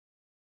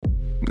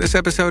This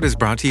episode is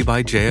brought to you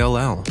by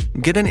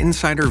JLL. Get an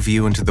insider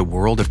view into the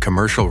world of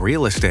commercial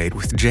real estate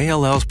with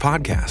JLL's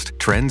podcast,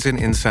 Trends and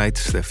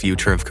Insights, the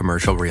Future of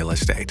Commercial Real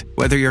Estate.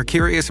 Whether you're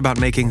curious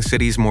about making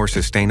cities more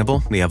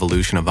sustainable, the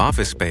evolution of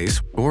office space,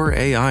 or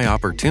AI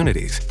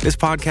opportunities, this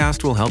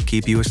podcast will help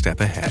keep you a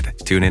step ahead.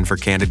 Tune in for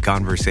candid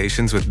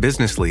conversations with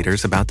business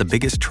leaders about the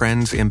biggest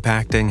trends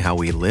impacting how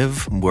we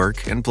live,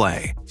 work, and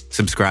play.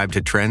 Subscribe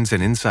to Trends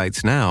and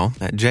Insights now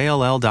at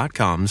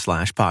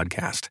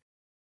jll.com/podcast.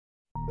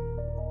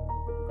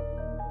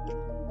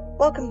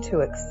 Welcome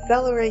to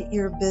Accelerate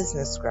Your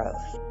Business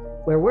Growth,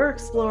 where we're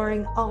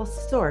exploring all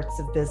sorts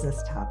of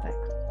business topics.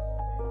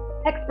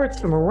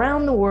 Experts from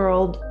around the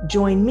world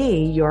join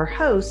me, your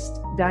host,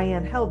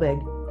 Diane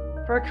Helbig,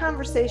 for a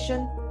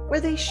conversation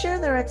where they share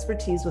their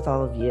expertise with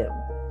all of you.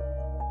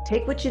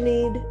 Take what you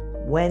need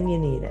when you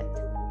need it.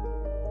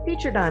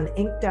 Featured on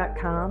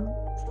Inc.com,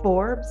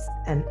 Forbes,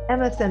 and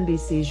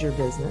MSNBC's Your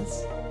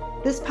Business,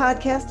 this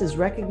podcast is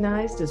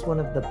recognized as one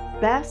of the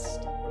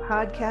best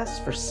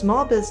podcasts for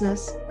small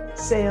business,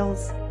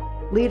 sales,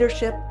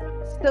 leadership,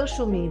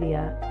 social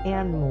media,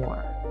 and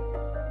more.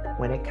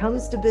 When it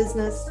comes to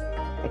business,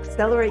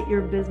 Accelerate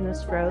Your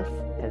Business Growth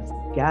has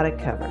got it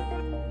covered.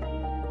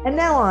 And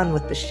now on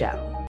with the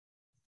show.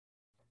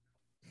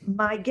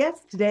 My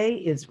guest today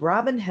is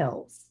Robin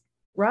Hills.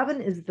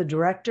 Robin is the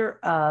director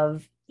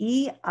of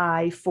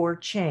EI for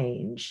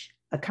Change,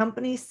 a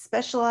company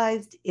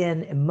specialized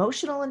in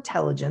emotional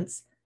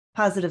intelligence,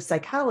 positive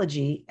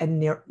psychology, and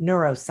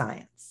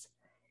neuroscience.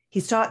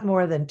 He's taught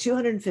more than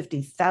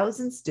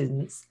 250,000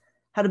 students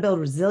how to build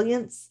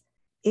resilience,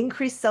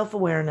 increase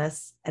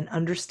self-awareness, and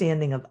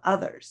understanding of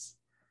others.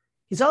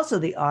 He's also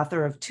the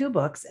author of 2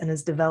 books and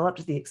has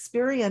developed the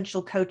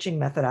experiential coaching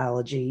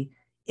methodology,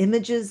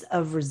 Images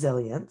of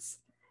Resilience,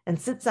 and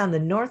sits on the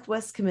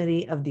Northwest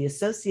Committee of the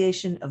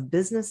Association of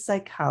Business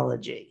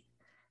Psychology.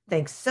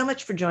 Thanks so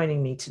much for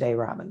joining me today,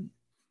 Robin.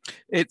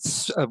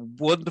 It's a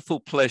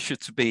wonderful pleasure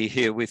to be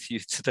here with you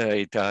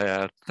today,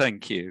 Diane.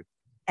 Thank you.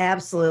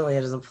 Absolutely.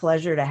 It is a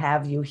pleasure to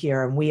have you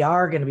here. And we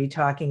are going to be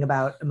talking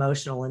about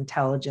emotional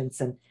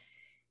intelligence and,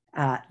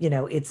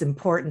 its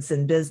importance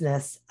in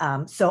business.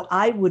 So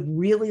I would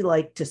really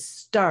like to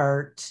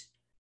start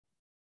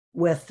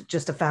with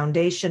just a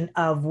foundation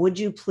of, would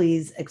you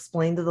please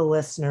explain to the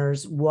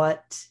listeners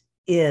what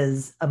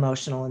is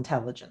emotional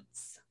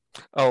intelligence?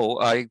 Oh,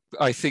 I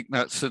think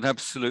that's an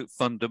absolute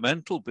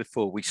fundamental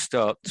before we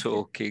start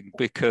talking,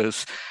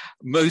 because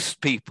most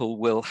people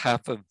will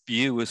have a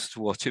view as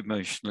to what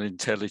emotional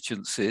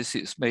intelligence is.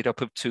 It's made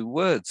up of 2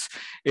 words,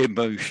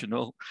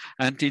 emotional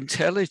and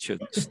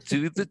intelligence.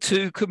 Do the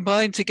 2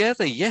 combine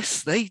together?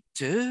 Yes, they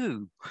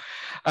do.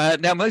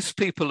 Now, most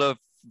people are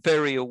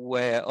very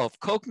aware of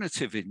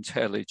cognitive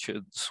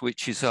intelligence,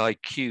 which is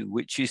IQ,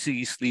 which is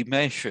easily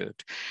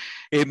measured.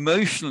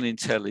 Emotional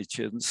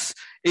intelligence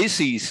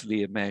is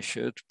easily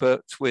measured,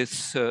 but with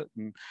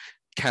certain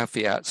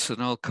caveats,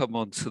 and I'll come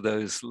on to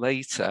those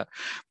later.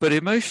 But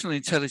emotional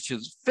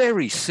intelligence,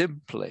 very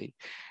simply,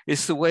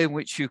 is the way in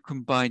which you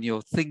combine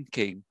your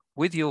thinking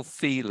with your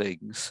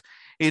feelings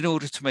in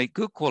order to make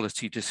good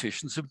quality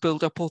decisions and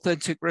build up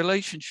authentic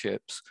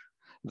relationships.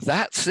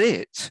 That's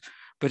it.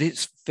 But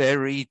it's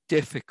very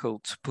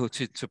difficult to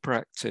put into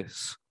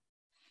practice.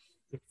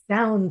 It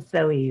sounds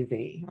so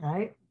easy,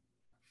 right?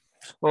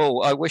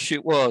 Oh, I wish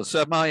it was.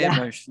 Am I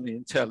emotionally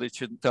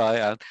intelligent,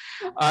 Diane?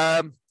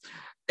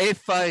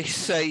 If I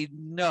say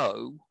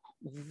no,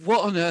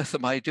 what on earth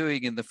am I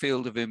doing in the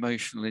field of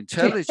emotional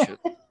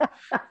intelligence?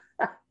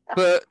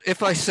 But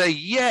if I say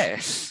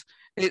yes,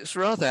 it's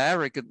rather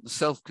arrogant and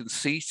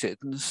self-conceited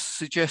and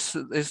suggests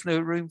that there's no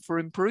room for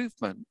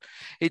improvement.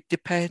 It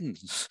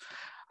depends.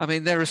 I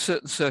mean, there are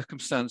certain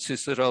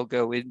circumstances that I'll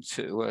go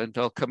into and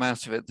I'll come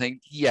out of it and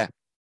think, yeah,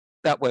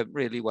 that went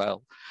really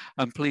well.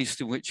 I'm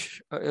pleased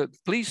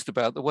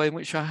about the way in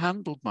which I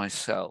handled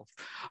myself.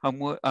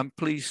 I'm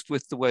pleased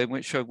with the way in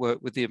which I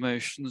work with the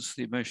emotions,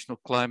 the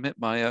emotional climate,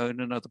 my own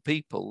and other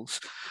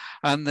people's.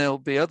 And there'll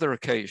be other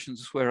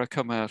occasions where I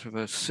come out of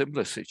a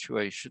similar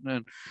situation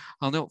and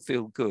I'll not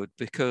feel good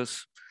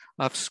because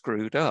I've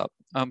screwed up.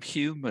 I'm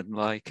human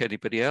like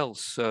anybody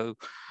else. So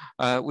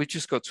we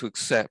just got to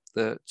accept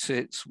that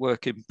it's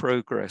work in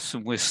progress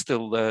and we're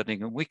still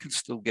learning and we can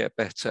still get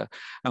better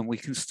and we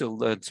can still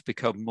learn to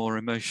become more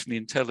emotionally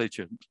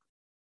intelligent.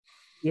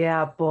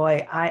 Yeah,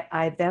 boy,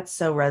 I that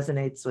so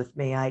resonates with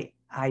me.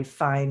 I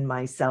find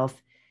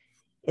myself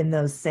in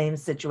those same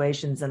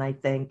situations and I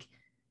think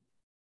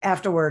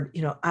afterward,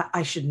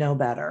 I should know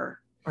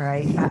better,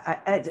 right?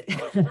 I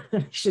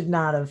should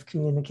not have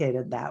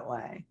communicated that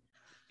way.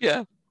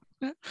 Yeah.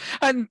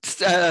 And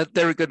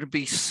there are going to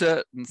be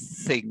certain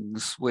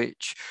things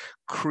which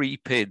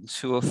creep in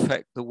to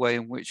affect the way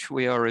in which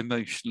we are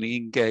emotionally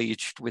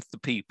engaged with the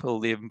people,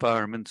 the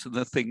environment, and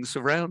the things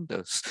around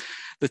us.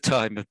 The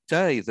time of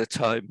day, the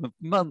time of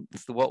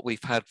month, what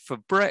we've had for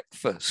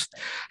breakfast,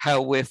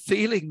 how we're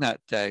feeling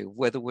that day,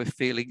 whether we're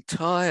feeling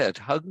tired,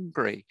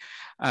 hungry,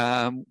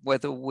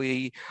 whether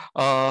we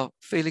are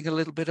feeling a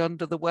little bit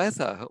under the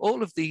weather.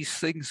 All of these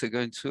things are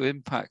going to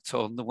impact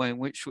on the way in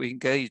which we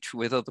engage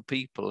with other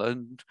people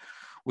and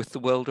with the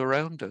world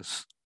around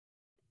us.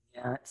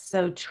 Yeah,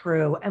 so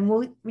true. And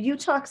will you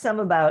talk some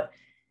about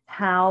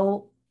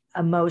how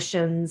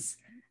emotions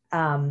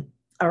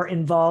are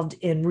involved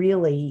in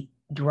really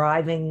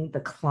driving the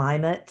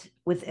climate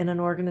within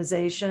an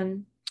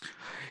organization?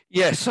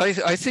 Yes,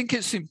 I think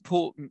it's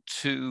important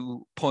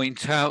to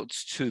point out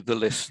to the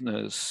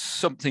listeners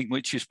something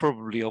which is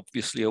probably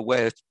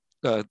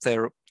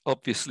they're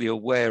obviously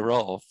aware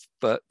of,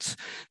 but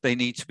they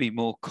need to be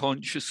more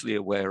consciously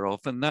aware of,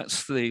 and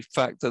that's the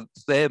fact that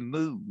their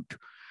mood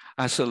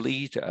as a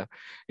leader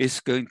is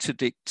going to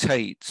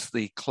dictate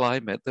the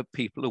climate that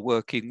people are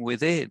working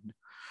within.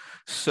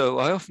 So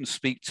I often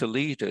speak to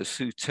leaders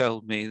who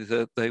tell me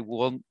that they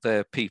want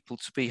their people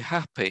to be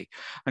happy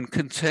and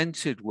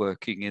contented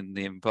working in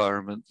the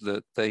environment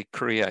that they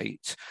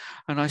create.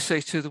 And I say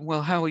to them,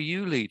 well, how are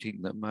you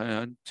leading them?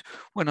 And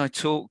when I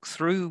talk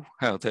through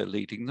how they're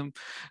leading them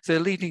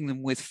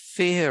with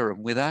fear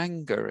and with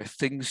anger if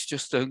things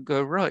just don't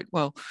go right.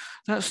 Well,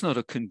 that's not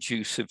a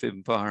conducive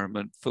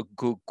environment for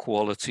good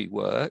quality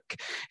work.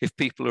 If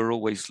people are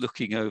always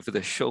looking over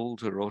their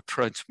shoulder or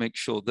trying to make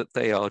sure that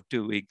they are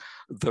doing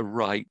the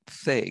right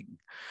thing.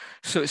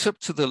 So it's up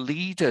to the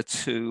leader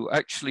to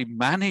actually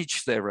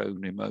manage their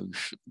own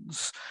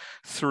emotions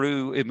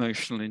through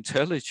emotional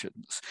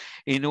intelligence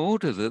in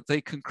order that they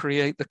can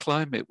create the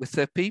climate with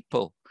their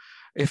people.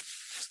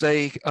 If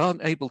they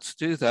aren't able to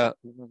do that,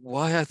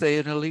 why are they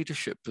in a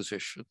leadership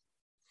position?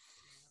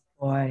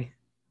 Boy,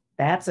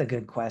 that's a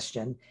good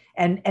question.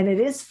 And it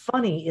is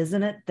funny,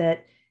 isn't it,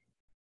 that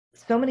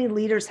so many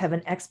leaders have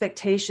an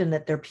expectation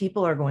that their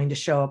people are going to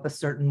show up a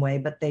certain way,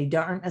 but they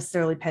aren't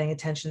necessarily paying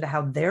attention to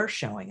how they're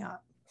showing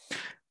up.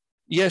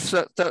 Yes,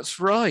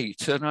 that's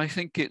right. And I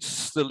think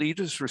it's the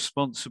leader's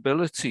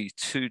responsibility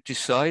to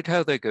decide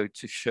how they're going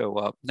to show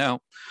up.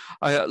 Now,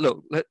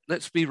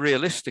 let's be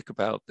realistic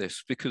about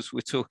this, because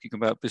we're talking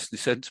about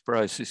business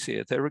enterprises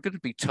here. There are going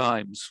to be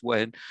times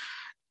when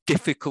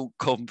difficult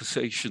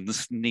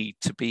conversations need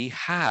to be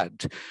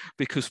had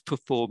because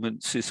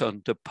performance is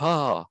under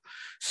par.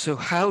 So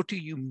how do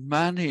you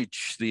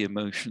manage the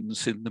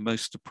emotions in the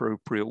most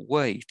appropriate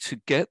way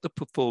to get the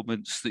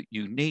performance that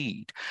you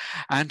need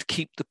and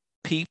keep the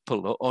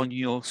people on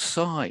your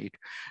side?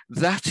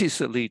 That is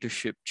a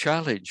leadership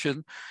challenge,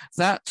 and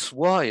that's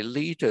why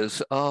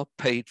leaders are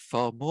paid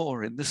far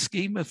more in the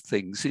scheme of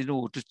things in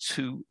order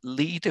to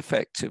lead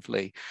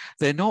effectively.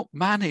 They're not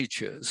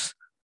managers,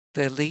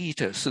 they're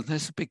leaders, and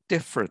there's a big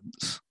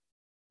difference.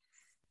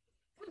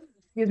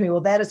 Excuse me.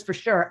 Well, that is for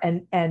sure.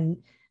 And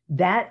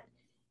that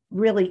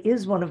really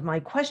is one of my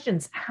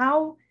questions.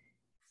 How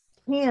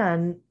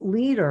can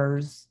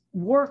leaders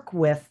work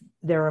with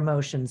their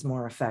emotions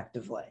more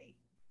effectively?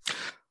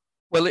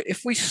 Well,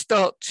 if we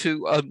start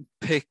to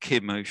unpick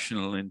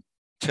emotional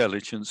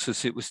intelligence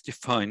as it was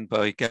defined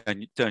by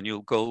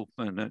Daniel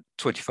Goleman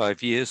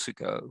 25 years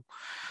ago,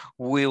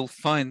 we'll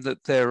find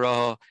that there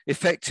are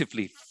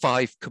effectively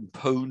 5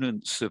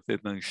 components of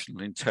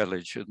emotional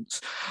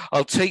intelligence.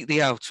 I'll take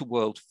the outer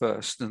world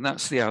first, and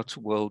that's the outer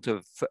world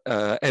of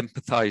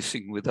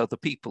empathizing with other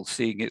people,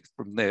 seeing it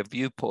from their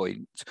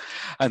viewpoint.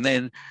 And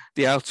then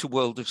the outer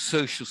world of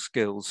social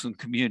skills and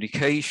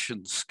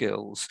communication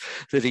skills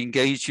that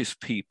engages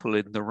people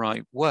in the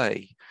right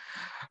way.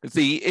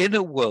 The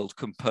inner world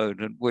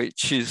component,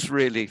 which is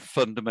really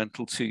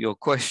fundamental to your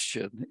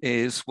question,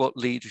 is what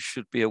leaders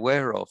should be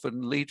aware of.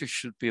 And leaders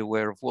should be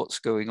aware of what's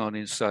going on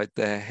inside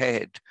their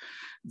head,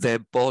 their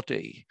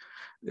body,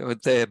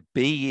 their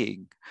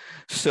being.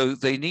 So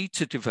they need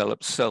to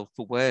develop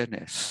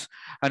self-awareness.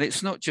 And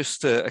it's not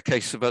just a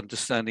case of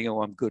understanding,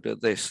 oh, I'm good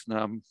at this and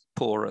I'm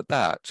poor at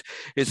that.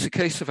 It's a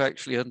case of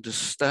actually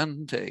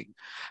understanding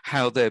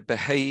how their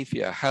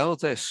behavior, how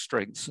their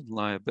strengths and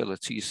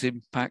liabilities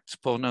impact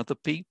upon other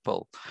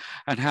people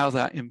and how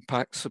that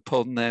impacts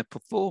upon their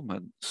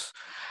performance.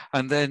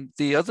 And then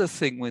the other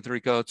thing with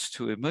regards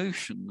to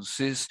emotions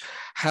is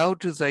how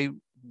do they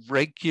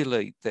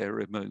regulate their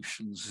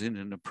emotions in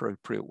an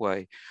appropriate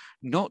way,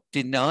 not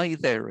deny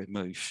their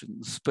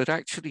emotions, but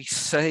actually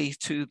say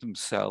to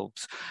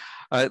themselves,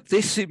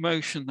 this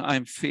emotion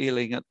I'm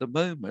feeling at the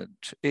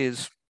moment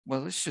is,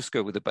 well, let's just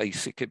go with a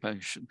basic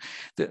emotion.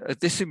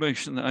 This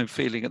emotion that I'm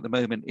feeling at the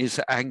moment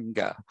is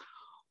anger.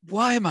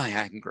 Why am I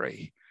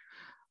angry?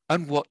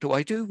 And what do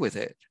I do with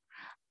it?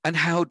 And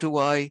how do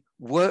I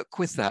work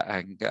with that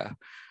anger?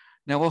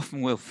 Now,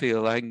 often we'll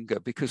feel anger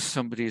because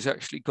somebody has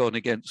actually gone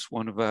against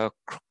one of our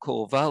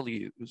core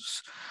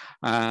values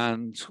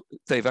and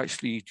they've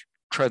actually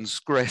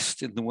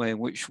transgressed in the way in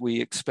which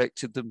we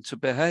expected them to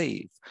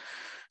behave.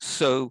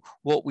 So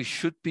what we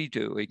should be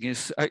doing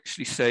is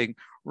actually saying,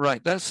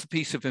 right, that's the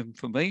piece of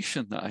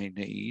information that I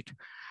need.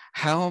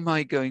 How am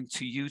I going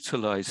to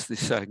utilize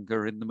this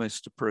anger in the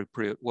most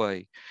appropriate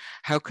way?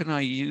 How can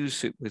I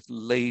use it with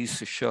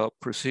laser sharp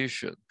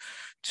precision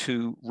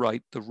to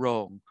right the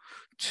wrong,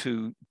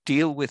 to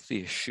deal with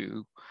the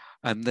issue,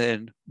 and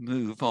then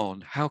move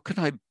on? How can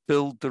I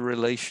build the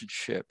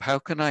relationship? How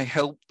can I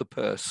help the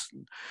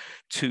person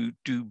to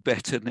do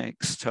better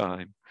next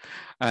time?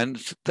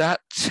 And that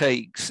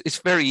takes, it's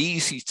very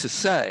easy to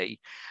say,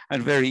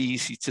 and very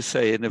easy to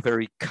say in a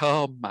very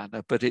calm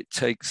manner, but it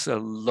takes a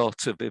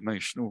lot of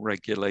emotional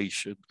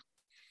regulation.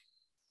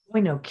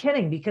 Boy, no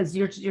kidding, because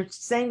you're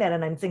saying that,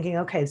 and I'm thinking,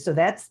 okay, so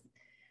that's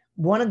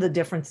one of the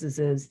differences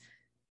is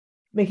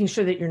making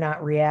sure that you're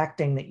not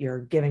reacting, that you're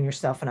giving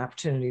yourself an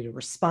opportunity to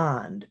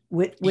respond,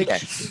 which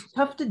Yes. is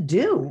tough to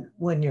do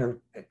when you're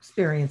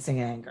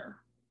experiencing anger.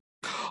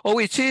 Oh,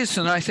 it is.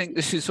 And I think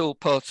this is all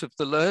part of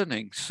the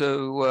learning.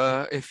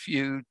 So if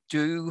you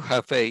do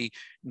have a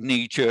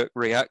knee-jerk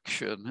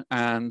reaction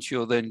and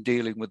you're then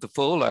dealing with the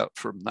fallout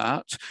from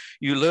that,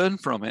 you learn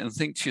from it and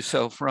think to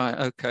yourself, right,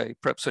 okay,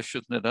 perhaps I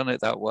shouldn't have done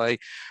it that way.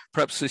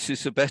 Perhaps this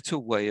is a better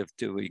way of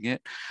doing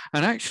it.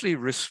 And actually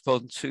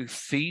respond to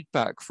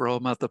feedback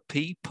from other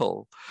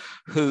people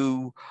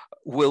who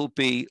will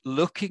be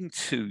looking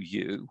to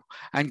you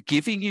and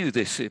giving you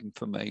this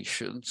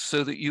information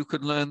so that you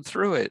can learn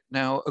through it.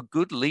 Now, a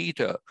good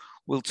leader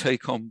will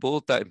take on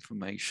board that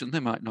information. They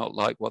might not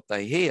like what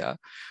they hear,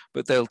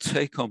 but they'll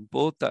take on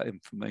board that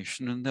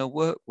information and they'll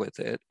work with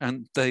it,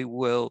 and they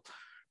will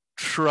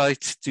try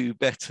to do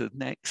better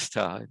next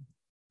time.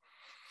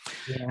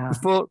 Yeah.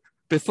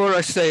 Before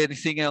I say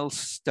anything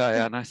else,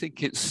 Diane, I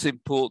think it's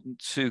important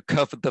to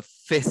cover the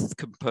fifth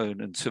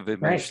component of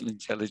emotional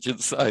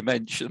intelligence I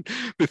mentioned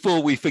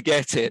before we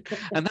forget it,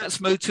 and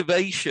that's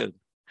motivation.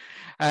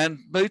 And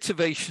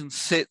motivation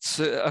sits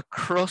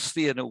across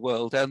the inner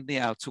world and the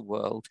outer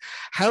world.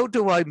 How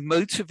do I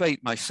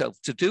motivate myself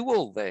to do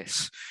all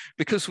this?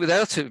 Because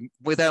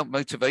without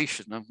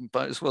motivation, I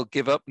might as well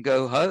give up and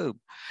go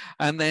home.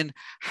 And then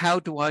how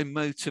do I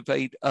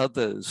motivate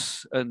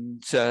others?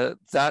 And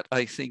that,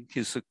 I think,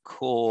 is a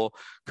core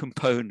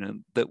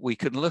component that we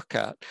can look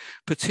at,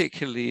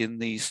 particularly in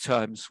these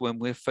times when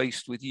we're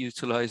faced with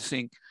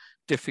utilizing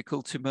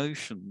difficult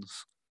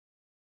emotions.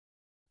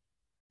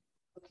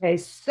 Okay,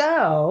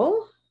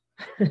 so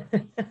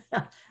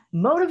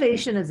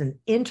motivation is an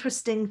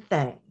interesting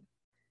thing.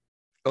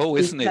 Oh,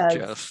 isn't it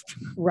just?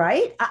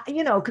 Right?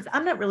 Because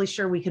I'm not really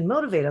sure we can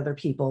motivate other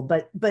people,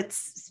 but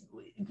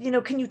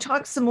can you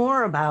talk some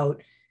more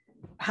about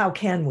how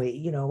can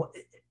we,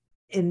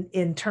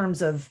 in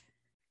terms of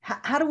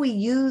how do we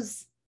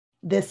use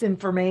this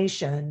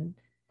information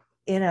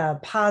in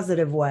a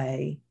positive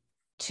way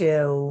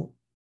to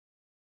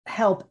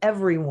help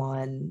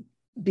everyone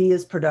be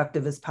as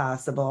productive as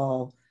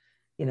possible,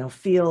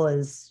 feel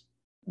as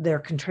they're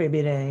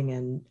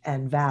contributing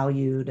and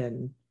valued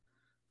and,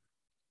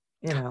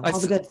 all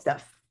the good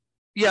stuff.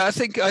 Yeah, I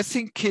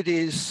think it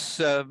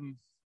is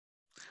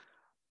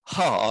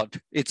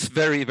hard. It's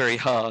very, very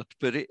hard,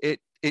 but it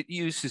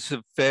uses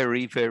a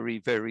very, very,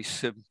 very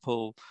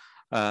simple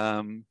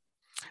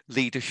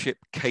leadership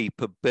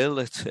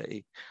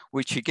capability,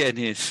 which again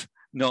is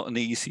not an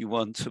easy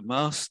one to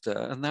master,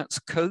 and that's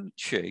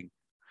coaching.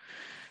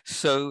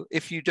 So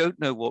if you don't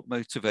know what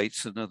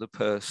motivates another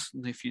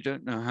person, if you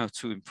don't know how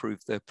to improve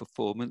their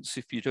performance,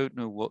 if you don't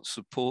know what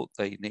support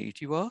they need,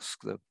 you ask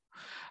them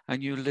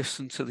and you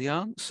listen to the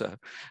answer.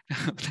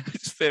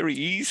 It's very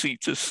easy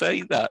to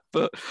say that,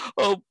 but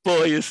oh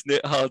boy, isn't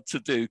it hard to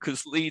do,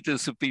 because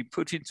leaders have been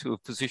put into a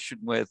position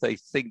where they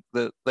think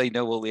that they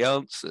know all the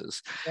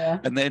answers. Yeah.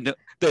 And they're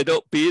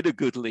not being a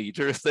good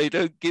leader if they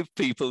don't give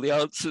people the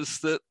answers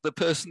that the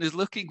person is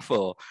looking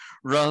for,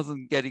 rather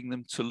than getting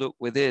them to look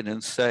within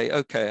and say,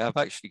 okay, I've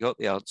actually got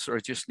the answer. I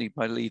just need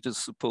my leader's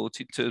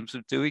support in terms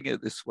of doing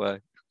it this way.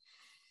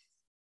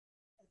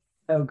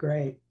 So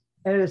great.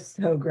 It is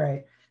so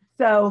great.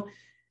 So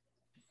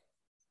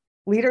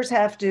leaders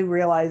have to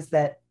realize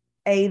that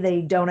A,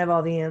 they don't have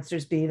all the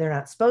answers. B, they're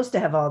not supposed to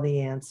have all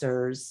the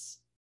answers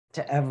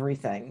to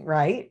everything,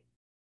 right?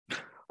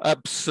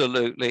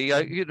 Absolutely.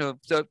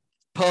 The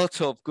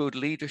part of good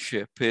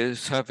leadership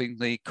is having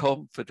the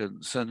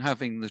confidence and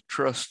having the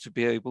trust to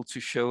be able to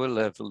show a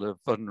level of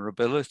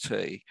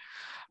vulnerability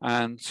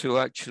and to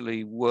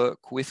actually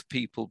work with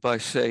people by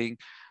saying,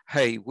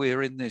 hey,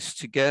 we're in this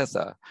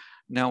together.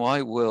 Now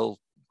I will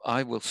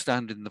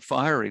stand in the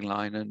firing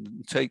line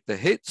and take the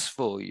hits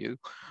for you,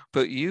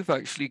 but you've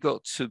actually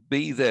got to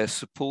be there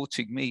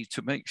supporting me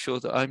to make sure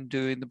that I'm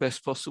doing the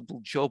best possible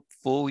job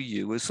for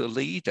you as a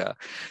leader.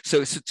 So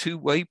it's a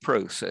two-way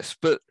process,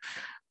 but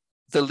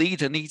the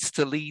leader needs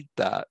to lead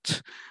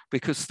that,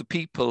 because the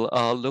people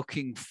are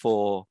looking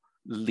for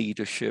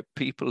leadership.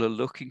 People are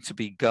looking to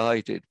be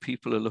guided.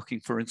 People are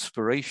looking for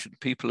inspiration.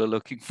 People are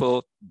looking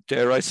for,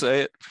 dare I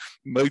say it,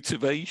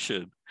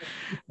 motivation.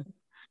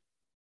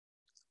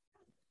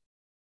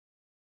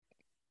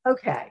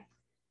 Okay,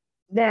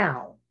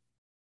 now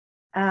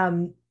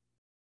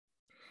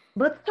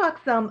let's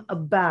talk some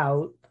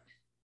about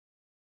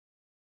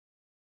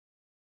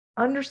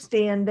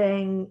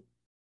understanding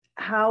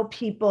how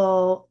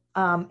people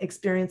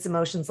experience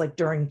emotions like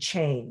during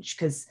change,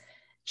 because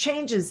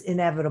change is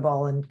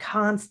inevitable and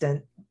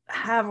constant.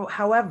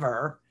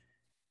 However,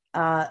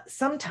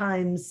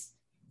 sometimes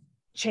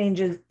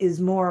change is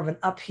more of an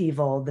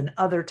upheaval than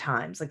other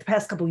times. Like the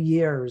past couple of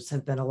years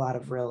have been a lot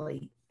of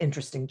really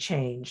interesting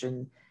change,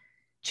 and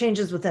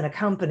changes within a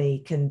company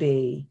can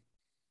be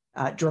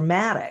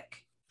dramatic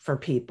for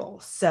people.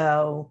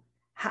 So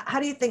how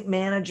do you think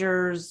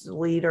managers,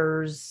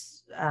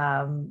 leaders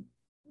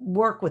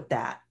work with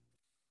that?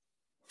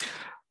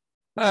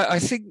 I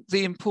think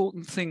the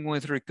important thing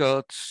with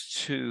regards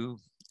to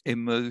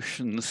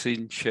emotions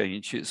in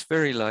change, it's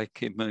very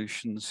like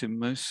emotions in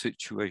most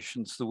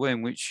situations. The way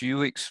in which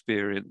you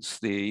experience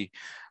the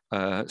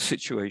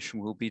situation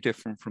will be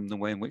different from the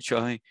way in which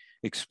I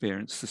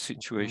experience the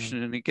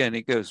situation. And again,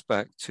 it goes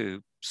back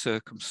to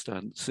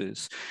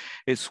circumstances.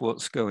 It's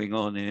what's going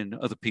on in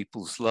other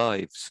people's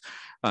lives.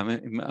 I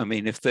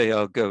mean, if they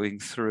are going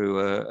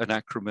through an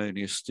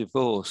acrimonious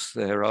divorce,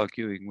 they're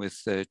arguing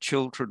with their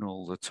children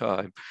all the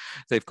time.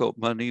 They've got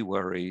money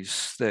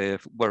worries. They're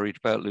worried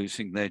about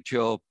losing their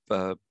job.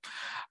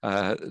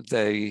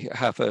 They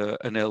have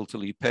an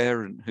elderly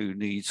parent who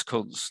needs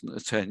constant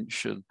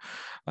attention.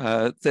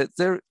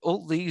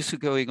 All these are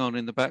going on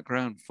in the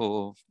background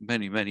for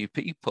many, many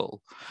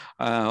people,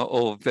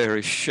 or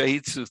various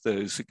shades of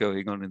those are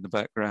going on in the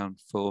background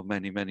for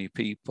many, many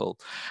people.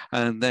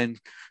 And then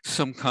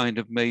some kind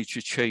of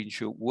major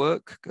change at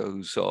work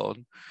goes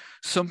on.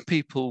 Some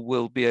people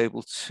will be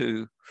able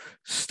to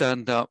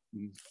stand up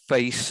and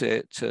face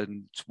it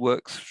and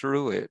work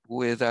through it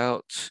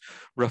without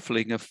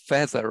ruffling a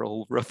feather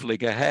or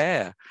ruffling a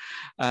hair.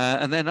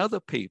 And then other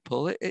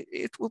people,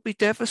 it will be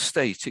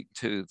devastating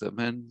to them.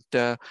 And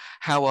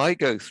how I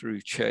go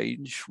through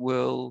change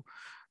will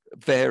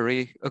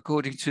vary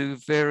according to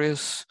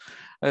various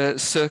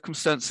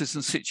circumstances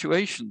and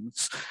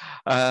situations.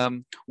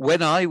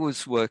 When I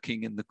was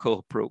working in the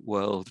corporate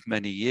world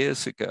many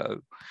years ago,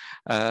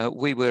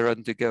 we were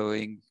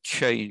undergoing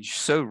change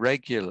so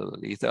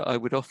regularly that I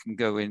would often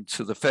go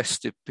into the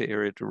festive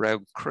period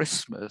around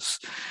Christmas,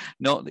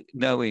 not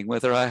knowing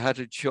whether I had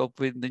a job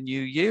in the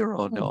new year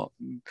or not.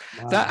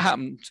 Wow. That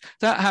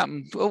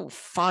happened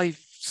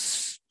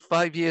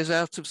 5 years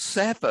out of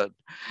 7.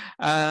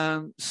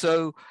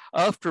 So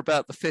after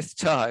about the 5th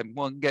time,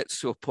 one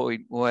gets to a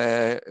point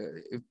where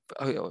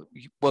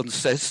one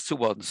says to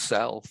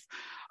oneself,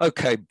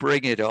 okay,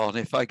 bring it on.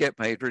 If I get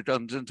made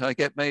redundant, I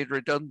get made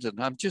redundant.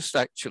 I'm just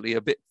actually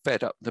a bit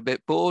fed up and a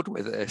bit bored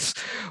with this,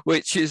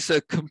 which is a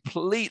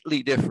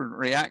completely different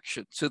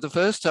reaction to the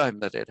first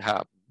time that it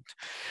happened.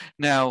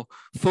 Now,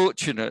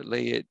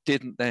 fortunately, it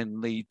didn't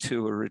then lead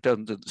to a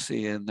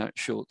redundancy in that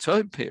short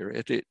time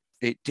period. It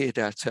did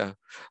at a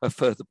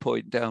further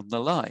point down the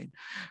line.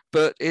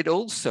 But it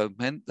also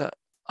meant that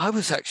I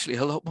was actually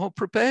a lot more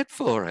prepared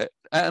for it.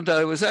 And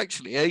I was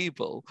actually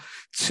able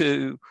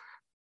to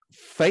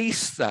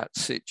face that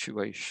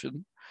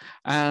situation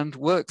and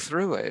work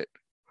through it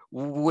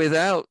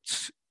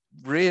without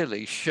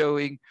really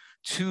showing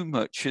too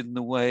much in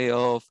the way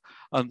of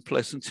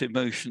unpleasant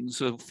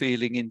emotions or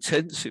feeling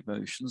intense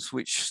emotions,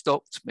 which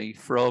stopped me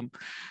from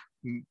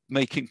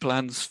making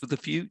plans for the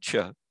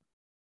future.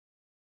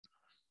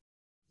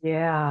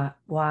 Yeah.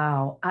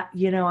 Wow.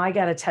 I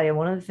got to tell you,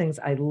 one of the things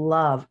I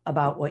love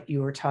about what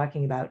you were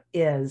talking about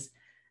is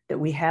that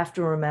we have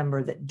to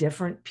remember that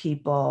different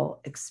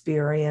people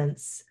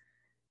experience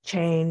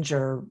change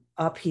or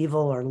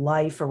upheaval or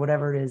life or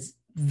whatever it is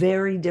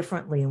very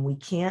differently. And we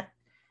can't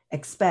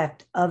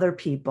expect other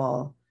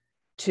people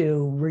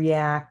to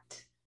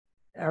react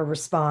or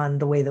respond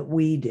the way that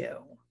we do.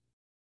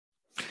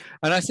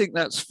 And I think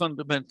that's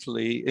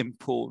fundamentally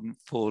important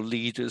for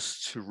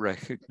leaders to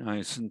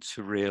recognize and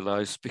to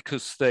realize,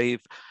 because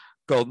they've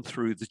gone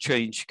through the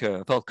change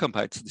curve. I'll come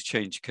back to the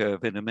change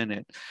curve in a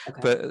minute, okay.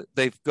 But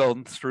they've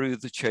gone through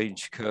the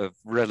change curve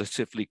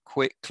relatively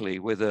quickly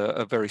with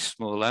a very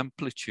small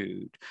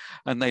amplitude.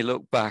 And they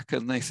look back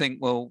and they think,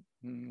 well,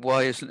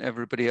 why isn't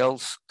everybody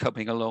else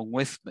coming along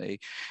with me?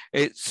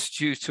 It's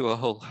due to a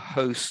whole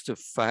host of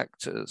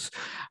factors.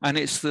 And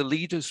it's the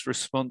leader's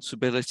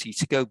responsibility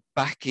to go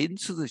back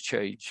into the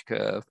change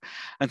curve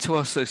and to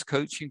ask those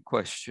coaching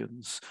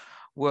questions.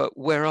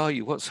 Where are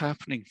you? What's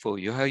happening for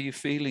you? How are you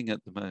feeling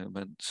at the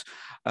moment?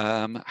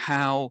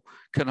 How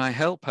can I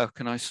help? How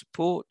can I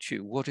support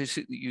you? What is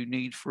it that you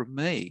need from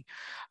me?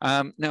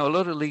 Now, a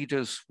lot of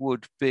leaders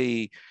would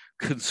be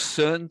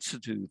concerned to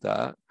do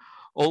that,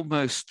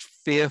 almost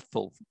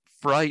fearful,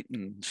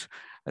 frightened.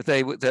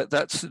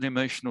 That's an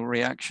emotional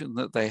reaction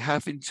that they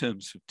have in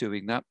terms of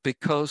doing that,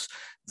 because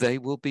they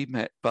will be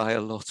met by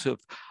a lot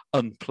of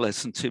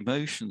unpleasant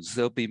emotions.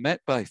 They'll be met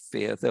by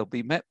fear, they'll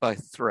be met by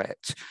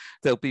threat,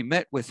 they'll be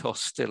met with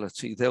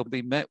hostility, they'll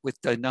be met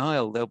with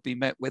denial, they'll be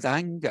met with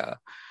anger,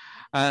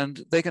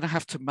 and they're going to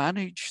have to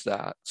manage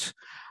that.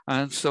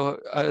 And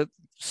so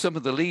some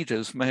of the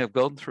leaders may have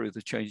gone through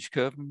the change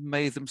curve and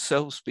may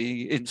themselves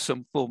be in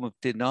some form of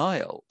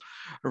denial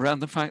around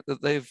the fact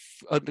that they've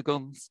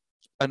undergone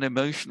an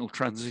emotional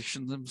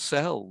transition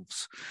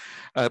themselves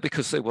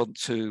because they want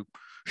to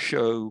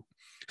show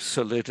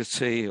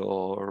solidity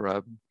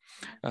or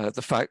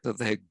the fact that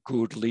they're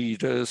good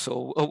leaders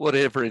or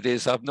whatever it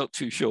is. I'm not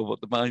too sure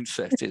what the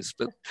mindset is,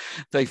 but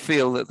they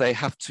feel that they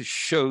have to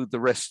show the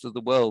rest of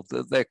the world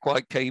that they're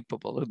quite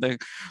capable and they're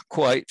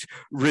quite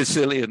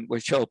resilient,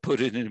 which I'll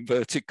put in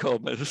inverted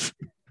commas.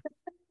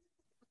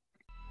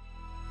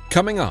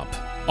 Coming up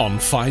on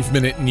 5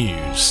 Minute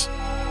News,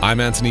 I'm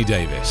Anthony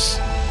Davis.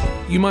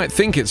 You might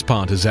think it's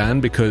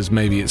partisan because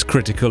maybe it's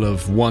critical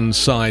of one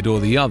side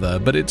or the other,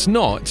 but it's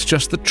not. It's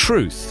just the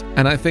truth.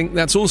 And I think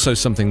that's also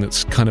something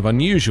that's kind of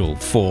unusual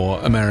for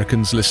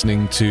Americans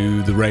listening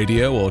to the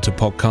radio or to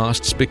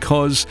podcasts,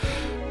 because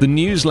the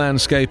news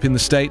landscape in the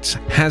States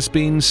has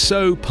been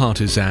so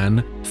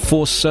partisan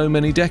for so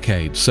many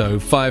decades. So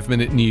 5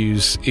 Minute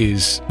News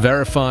is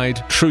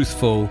verified,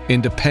 truthful,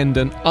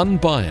 independent,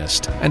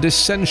 unbiased, and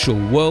essential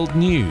world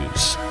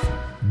news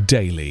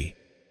daily.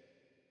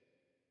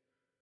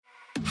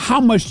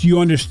 How much do you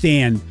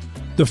understand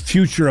the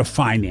future of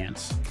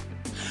finance?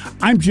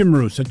 I'm Jim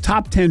Roos, a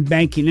top 10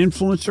 banking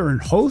influencer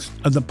and host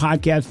of the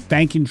podcast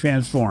Banking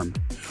Transformed,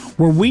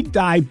 where we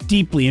dive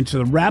deeply into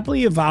the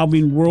rapidly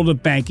evolving world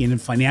of banking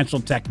and financial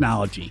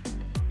technology.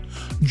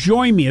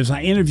 Join me as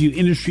I interview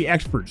industry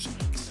experts,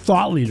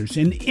 thought leaders,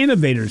 and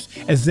innovators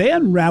as they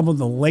unravel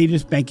the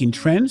latest banking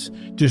trends,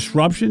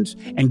 disruptions,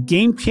 and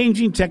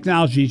game-changing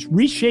technologies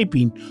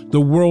reshaping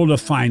the world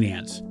of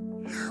finance.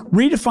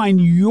 Redefine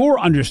your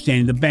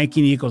understanding of the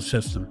banking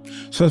ecosystem.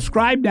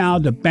 Subscribe now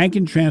to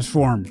Banking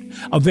Transformed,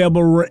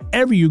 available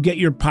wherever you get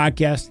your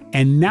podcast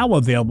and now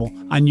available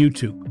on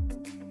YouTube.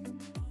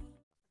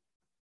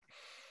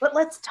 But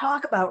let's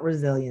talk about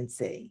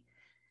resiliency.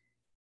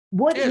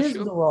 What is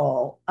the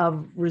role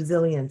of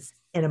resilience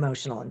in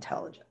emotional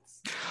intelligence?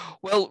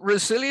 Well,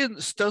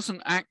 resilience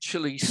doesn't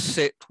actually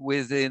sit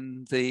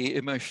within the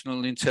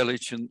emotional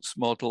intelligence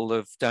model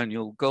of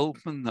Daniel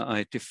Goleman that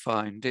I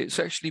defined. It's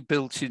actually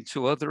built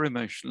into other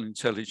emotional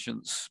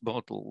intelligence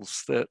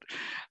models that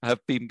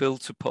have been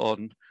built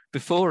upon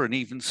before and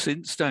even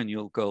since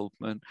Daniel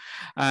Goleman.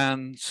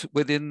 And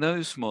within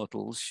those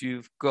models,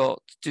 you've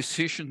got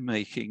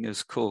decision-making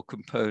as core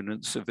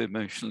components of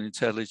emotional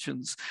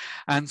intelligence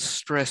and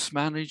stress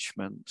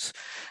management.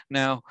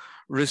 Now,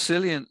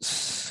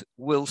 resilience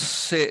will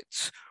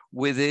sit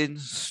within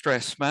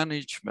stress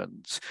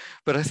management,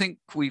 but I think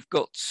we've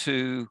got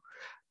to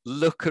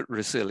look at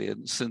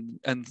resilience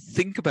and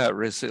think about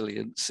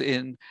resilience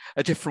in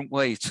a different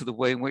way to the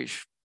way in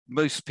which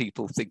most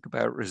people think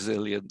about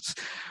resilience.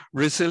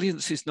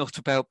 Resilience is not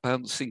about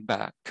bouncing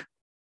back.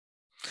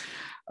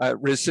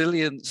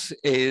 Resilience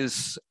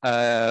is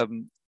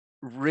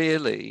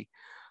really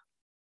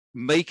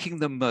making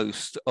the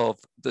most of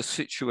the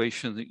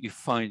situation that you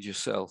find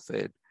yourself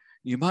in.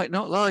 You might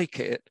not like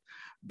it,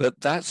 but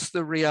that's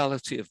the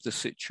reality of the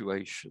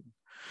situation.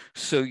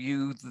 So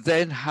you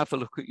then have a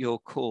look at your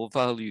core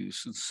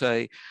values and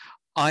say,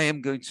 I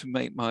am going to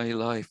make my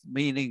life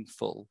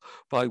meaningful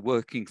by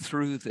working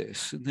through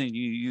this. And then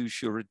you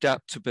use your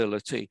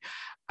adaptability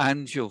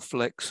and your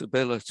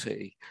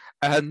flexibility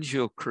and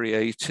your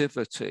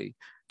creativity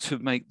to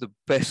make the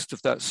best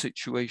of that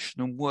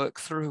situation and work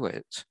through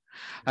it.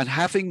 And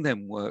having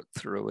them work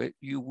through it,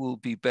 you will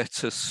be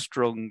better,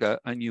 stronger,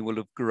 and you will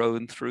have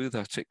grown through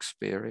that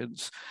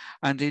experience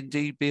and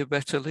indeed be a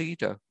better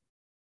leader.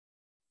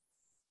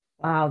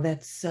 Wow,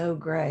 that's so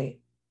great.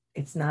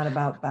 It's not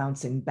about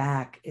bouncing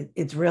back.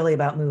 It's really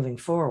about moving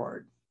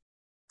forward.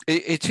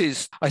 It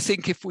is. I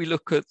think if we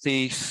look at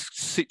the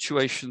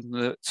situation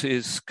that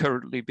is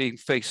currently being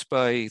faced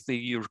by the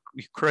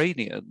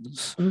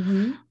Ukrainians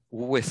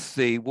with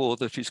the war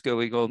that is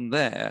going on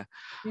there,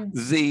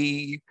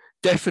 the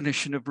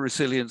definition of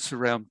resilience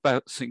around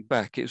bouncing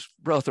back is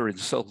rather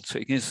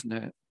insulting, isn't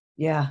it?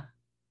 Yeah.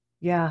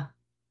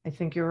 I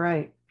think you're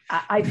right.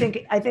 I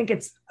think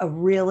it's a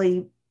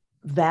really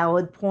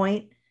valid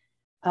point.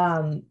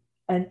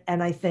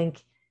 And I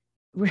think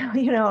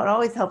really, it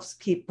always helps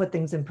put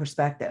things in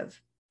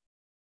perspective.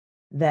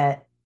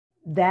 That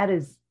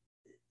is,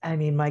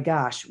 my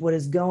gosh, what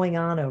is going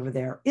on over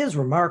there is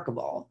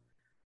remarkable,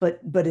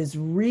 but is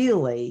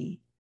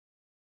really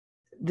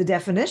the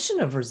definition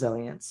of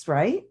resilience,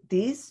 right?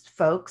 These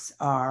folks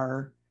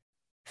are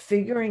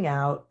figuring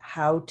out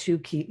how to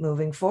keep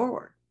moving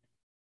forward.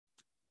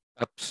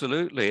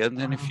 Absolutely. And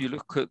then if you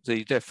look at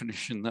the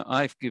definition that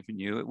I've given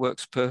you, it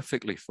works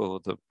perfectly for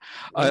them.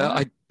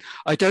 Yeah.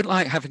 I don't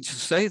like having to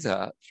say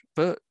that,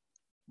 but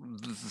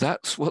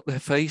that's what they're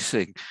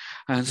facing.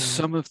 And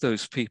some of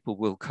those people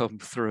will come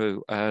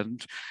through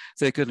and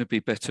they're going to be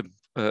better.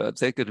 They're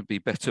going to be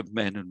better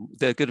men and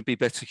they're going to be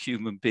better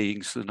human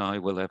beings than I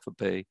will ever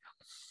be.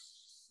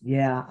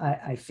 Yeah,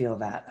 I feel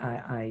that.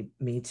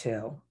 Me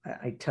too.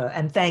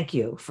 And thank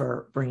you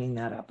for bringing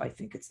that up. I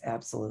think it's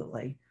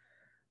absolutely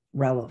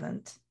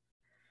relevant,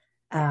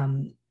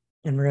 and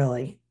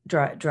really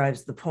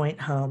drives the point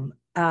home.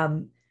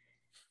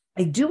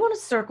 I do want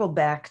to circle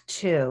back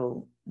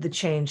to the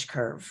change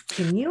curve.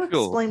 Can you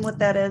explain what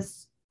that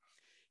is?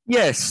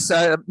 Yes,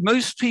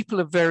 most people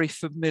are very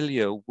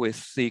familiar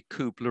with the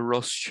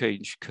Kubler-Ross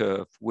change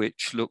curve,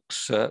 which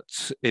looks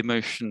at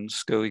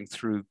emotions going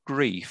through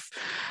grief.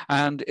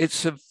 And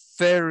it's a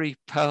very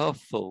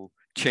powerful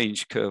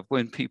change curve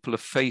when people are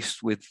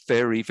faced with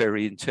very,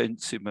 very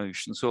intense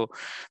emotions or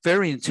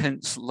very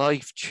intense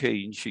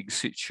life-changing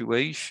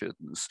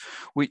situations,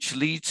 which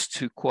leads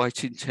to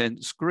quite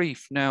intense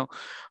grief. Now,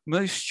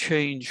 most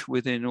change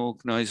within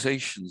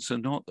organizations are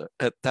not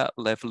at that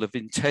level of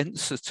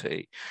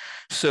intensity.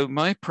 So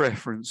my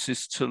preference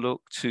is to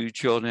look to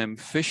John M.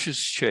 Fisher's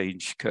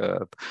change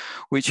curve,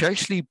 which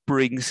actually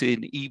brings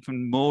in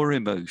even more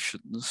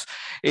emotions.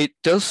 It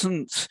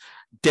doesn't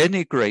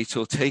denigrate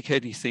or take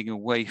anything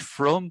away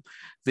from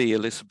the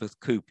Elizabeth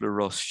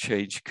Kubler-Ross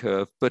change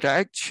curve, but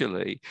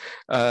actually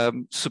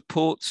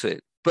supports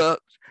it. But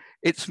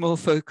it's more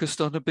focused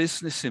on a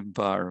business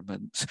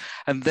environment,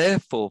 and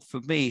therefore, for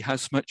me,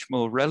 has much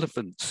more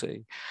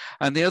relevancy.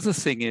 And the other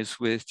thing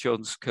is with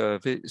John's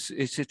curve is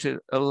it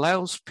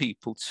allows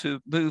people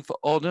to move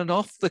on and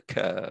off the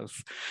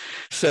curve.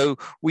 So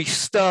we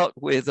start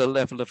with a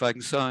level of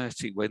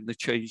anxiety when the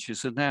change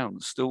is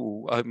announced.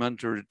 Oh, I'm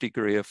under a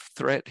degree of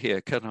threat here.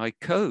 Can I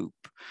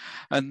cope?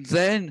 And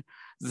then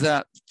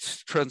that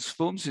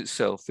transforms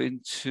itself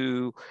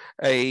into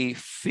a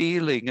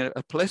feeling,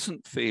 a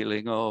pleasant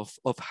feeling of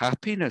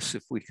happiness,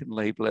 if we can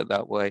label it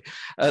that way.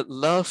 At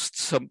last,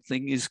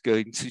 something is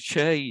going to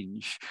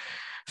change.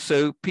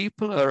 So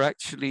people are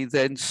actually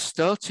then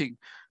starting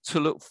to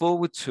look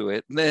forward to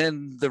it. And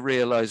then the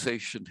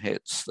realization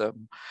hits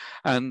them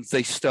and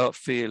they start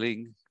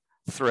feeling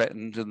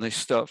threatened and they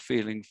start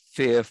feeling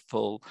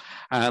fearful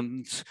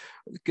and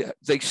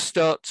they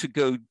start to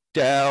go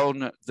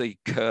down the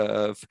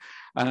curve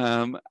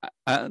and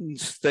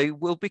they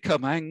will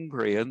become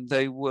angry and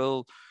they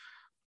will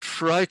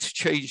try to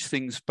change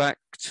things back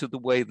to the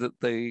way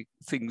that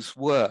things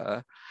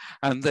were,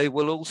 and they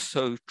will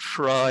also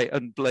try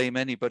and blame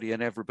anybody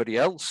and everybody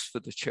else for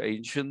the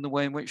change in the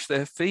way in which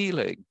they're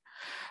feeling.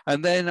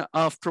 And then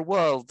after a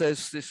while,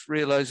 there's this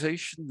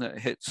realization that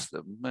hits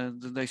them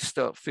and they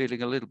start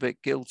feeling a little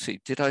bit guilty.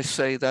 Did I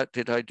say that?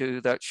 Did I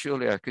do that?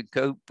 Surely I can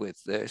cope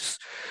with this.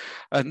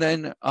 And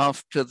then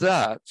after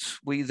that,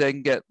 we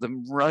then get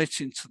them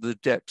right into the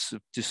depths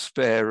of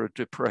despair or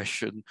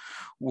depression,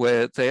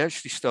 where they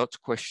actually start to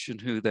question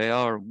who they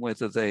are and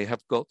whether they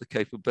have got the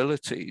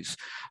capabilities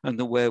and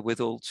the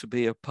wherewithal to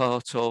be a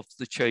part of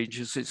the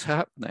changes that's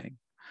happening.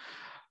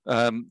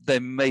 They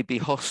may be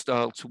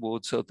hostile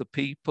towards other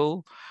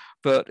people,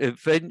 but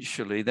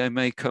eventually they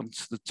may come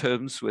to the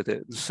terms with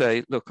it and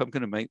say, look, I'm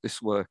going to make this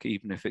work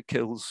even if it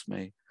kills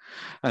me.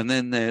 And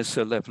then there's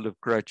a level of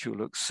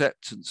gradual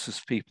acceptance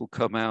as people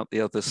come out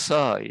the other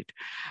side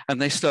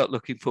and they start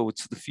looking forward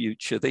to the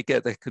future. They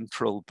get their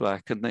control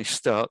back and they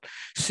start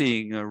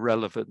seeing a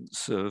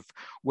relevance of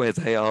where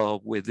they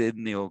are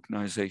within the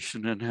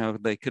organization and how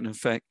they can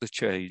affect the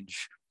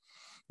change.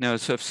 Now,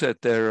 as I've said,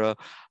 there are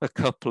a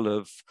couple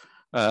of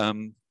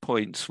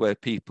points where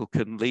people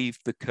can leave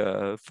the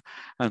curve,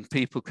 and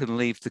people can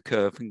leave the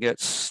curve and get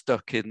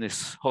stuck in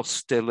this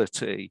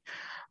hostility,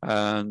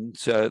 and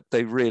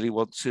they really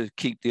want to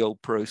keep the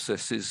old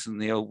processes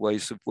and the old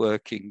ways of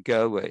working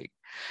going.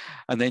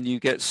 And then you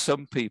get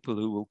some people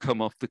who will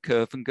come off the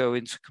curve and go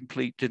into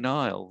complete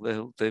denial.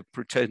 They'll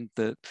pretend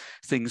that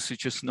things are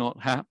just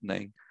not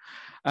happening.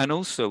 And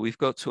also, we've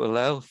got to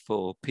allow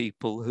for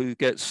people who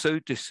get so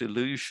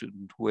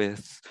disillusioned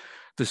with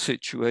the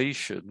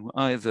situation,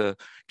 either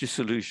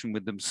disillusioned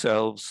with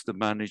themselves, the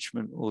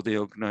management, or the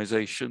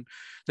organization,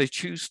 they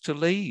choose to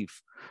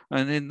leave.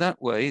 And in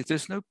that way,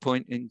 there's no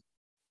point in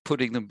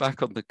putting them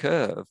back on the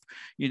curve.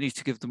 You need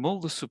to give them all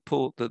the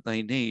support that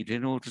they need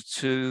in order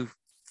to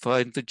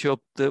find the job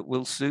that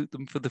will suit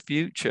them for the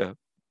future.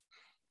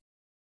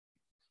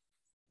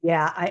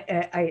 Yeah,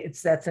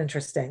 that's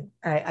interesting.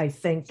 I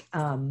think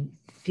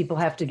people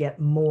have to get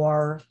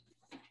more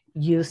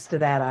used to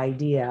that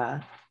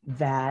idea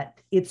that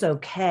it's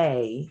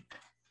okay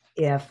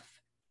if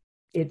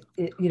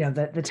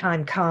the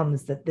time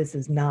comes that this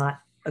is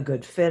not a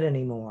good fit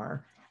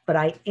anymore. But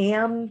I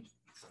am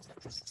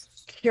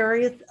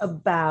curious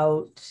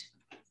about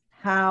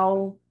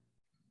how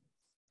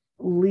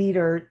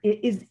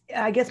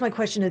I guess my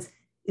question is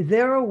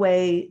there a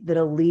way that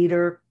a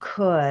leader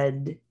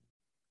could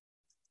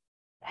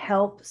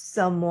help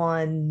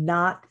someone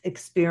not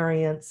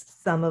experience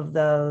some of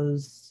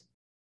those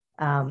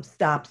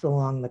stops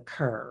along the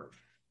curve?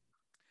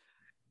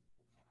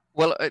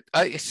 Well,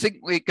 I think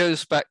it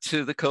goes back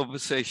to the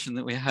conversation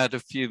that we had a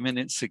few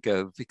minutes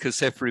ago,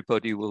 because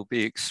everybody will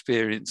be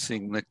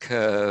experiencing the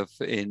curve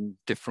in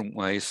different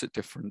ways at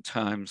different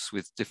times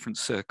with different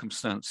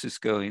circumstances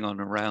going on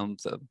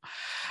around them.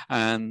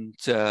 And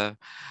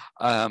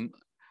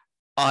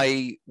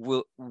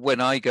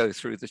when I go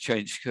through the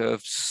change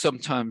curve,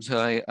 sometimes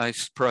I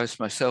surprise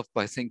myself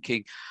by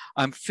thinking,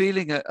 I'm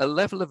feeling a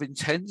level of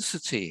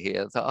intensity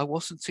here that I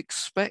wasn't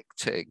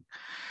expecting.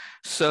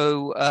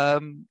 So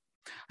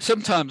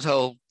sometimes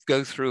I'll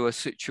go through a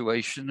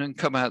situation and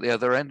come out the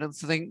other end and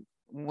think,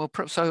 well,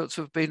 perhaps I ought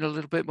to have been a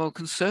little bit more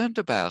concerned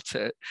about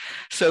it.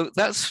 So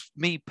that's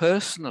me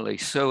personally.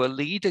 So a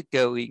leader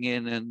going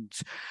in and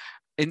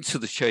into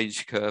the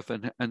change curve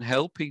and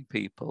helping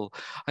people,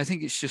 I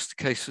think it's just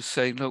a case of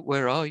saying, look,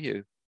 where are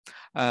you?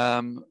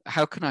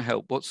 How can I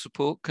help? What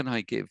support can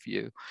I give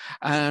you?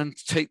 And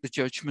take the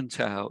judgment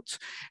out.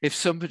 If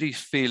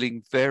somebody's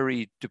feeling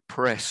very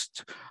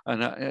depressed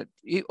and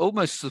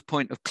almost to the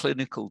point of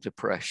clinical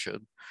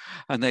depression,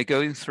 and they're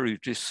going through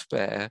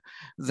despair,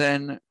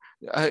 then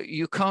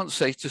you can't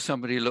say to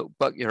somebody, look,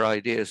 buck your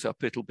ideas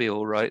up, it'll be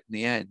all right in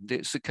the end.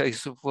 It's a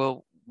case of,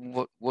 well,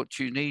 what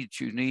do you need?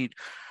 You need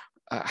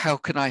how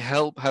can I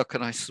help? How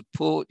can I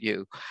support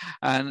you?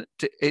 And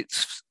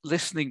it's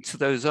listening to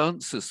those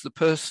answers. The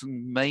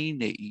person may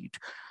need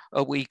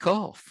a week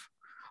off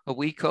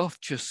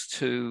just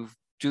to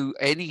do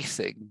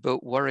anything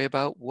but worry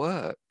about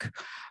work.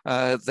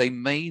 They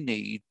may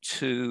need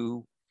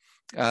to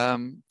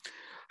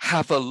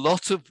have a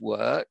lot of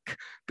work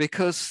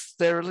because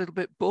they're a little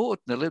bit bored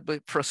and a little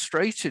bit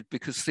frustrated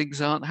because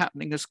things aren't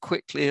happening as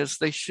quickly as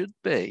they should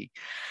be.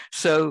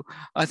 So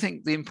I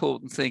think the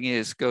important thing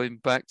is, going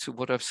back to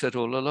what I've said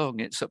all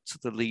along, it's up to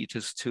the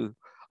leaders to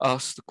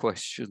ask the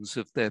questions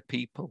of their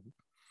people.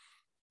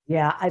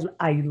 Yeah,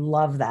 I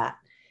love that.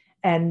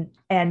 And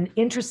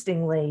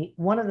interestingly,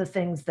 one of the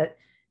things that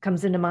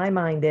comes into my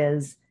mind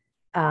is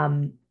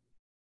that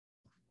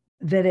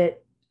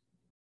it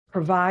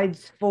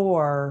provides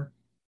for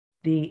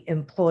the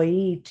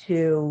employee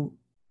to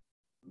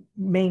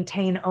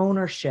maintain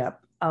ownership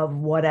of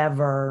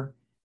whatever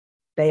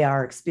they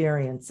are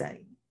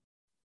experiencing.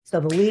 So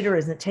the leader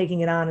isn't taking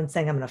it on and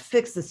saying, I'm going to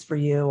fix this for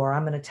you, or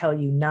I'm going to tell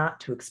you not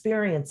to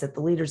experience it.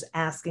 The leader's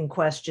asking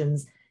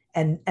questions.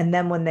 And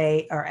then when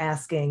they are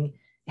asking,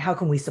 how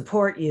can we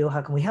support you?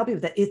 How can we help you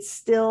with that? It's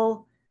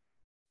still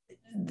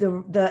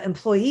the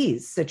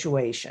employee's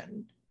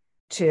situation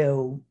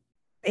to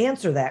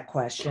answer that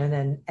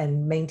question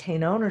and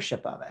maintain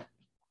ownership of it.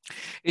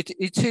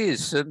 It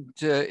is, and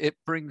it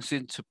brings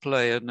into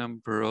play a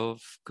number of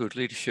good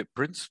leadership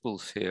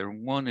principles here.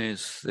 And one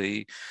is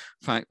the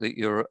fact that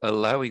you're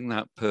allowing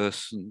that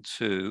person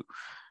to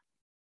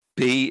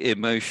be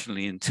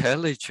emotionally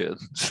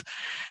intelligent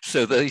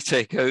so they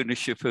take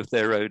ownership of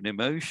their own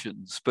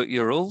emotions. But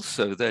you're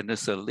also then,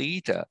 as a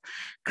leader,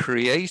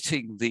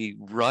 creating the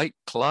right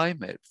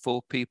climate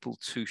for people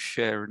to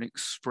share and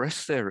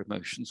express their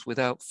emotions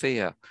without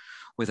fear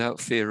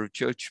of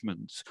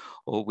judgment,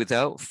 or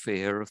without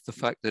fear of the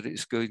fact that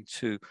it's going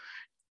to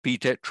be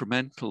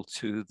detrimental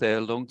to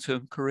their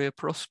long-term career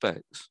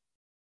prospects.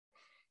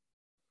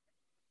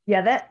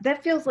 Yeah,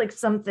 that feels like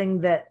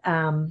something that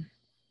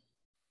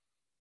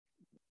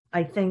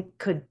I think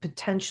could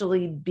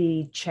potentially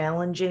be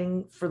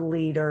challenging for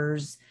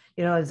leaders.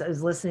 You know, as I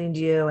was listening to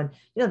you, and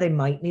they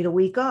might need a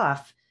week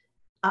off.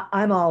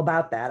 I'm all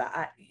about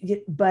that.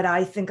 But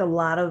I think a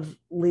lot of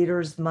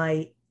leaders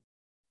might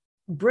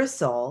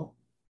bristle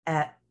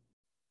at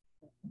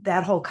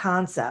that whole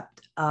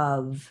concept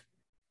of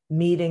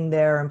meeting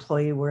their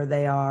employee where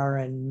they are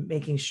and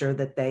making sure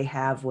that they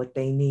have what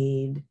they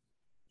need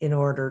in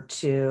order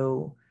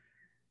to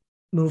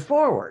move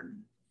forward.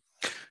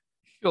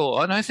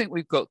 Sure, and I think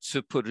we've got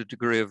to put a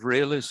degree of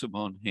realism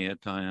on here,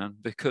 Diane,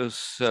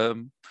 because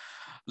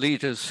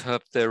leaders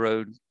have their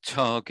own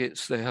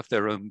targets, they have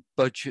their own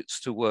budgets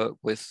to work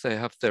with, they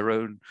have their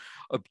own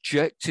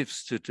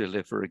objectives to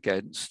deliver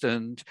against.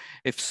 And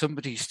if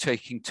somebody's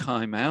taking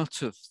time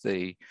out of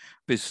the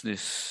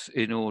business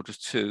in order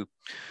to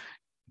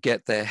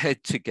get their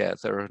head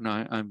together, and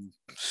I'm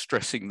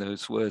stressing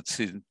those words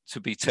to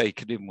be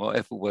taken in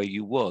whatever way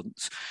you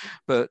want,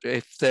 but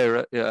if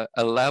they're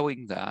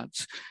allowing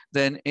that,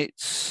 then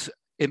it's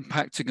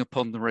impacting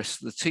upon the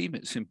rest of the team.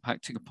 It's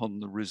impacting upon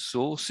the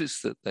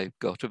resources that they've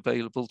got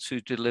available to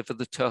deliver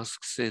the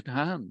tasks in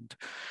hand.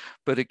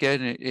 But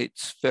again,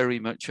 it's very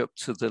much up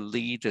to the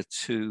leader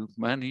to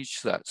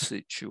manage that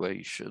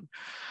situation.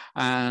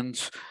 And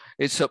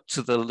it's up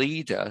to the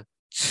leader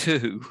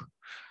to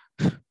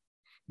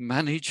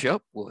manage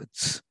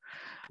upwards.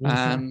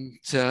 And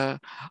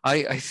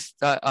I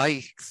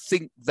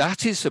think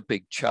that is a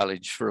big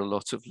challenge for a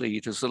lot of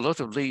leaders. A lot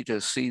of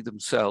leaders see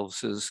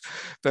themselves as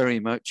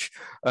very much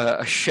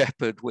a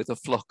shepherd with a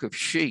flock of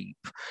sheep,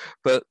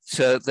 but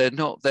they're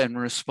not then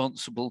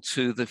responsible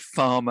to the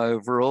farm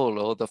overall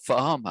or the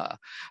farmer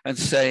and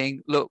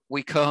saying, look,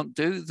 we can't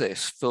do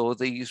this for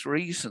these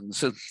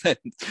reasons. And then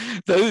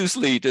those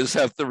leaders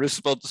have the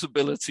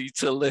responsibility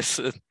to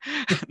listen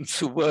and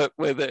to work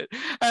with it.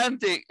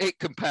 And it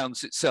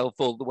compounds itself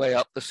all the way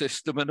up the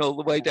system and all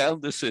the way down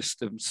the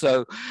system.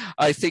 So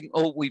I think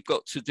all we've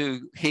got to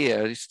do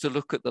here is to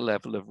look at the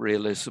level of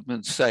realism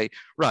and say,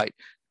 right,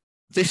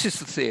 this is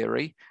the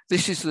theory,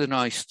 this is the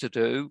nice to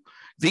do,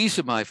 these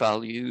are my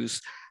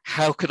values,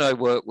 how can I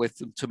work with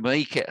them to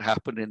make it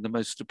happen in the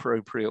most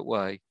appropriate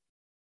way?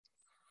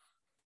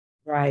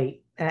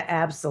 Right,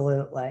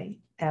 absolutely.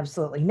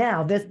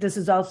 Now, this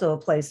is also a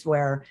place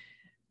where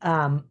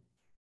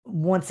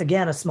once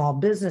again, a small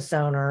business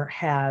owner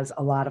has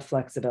a lot of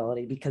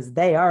flexibility because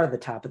they are the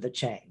top of the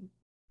chain.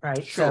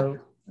 right? Sure. So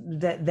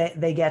that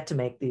they get to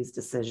make these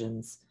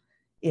decisions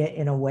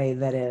in a way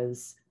that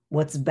is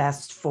what's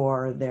best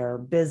for their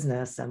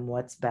business and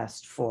what's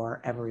best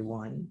for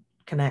everyone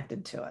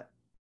connected to it.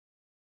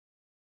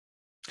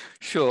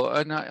 Sure,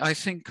 and I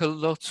think a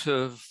lot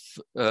of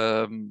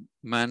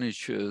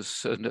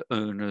managers and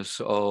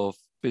owners of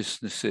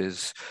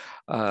businesses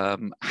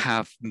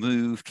have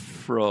moved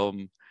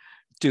from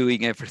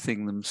doing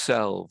everything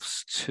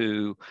themselves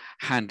to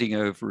handing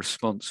over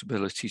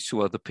responsibility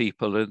to other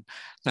people, and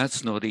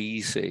that's not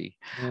easy.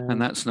 And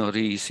that's not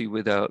easy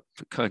without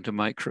kind of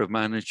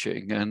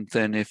micromanaging. And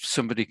then if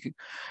somebody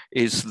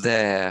is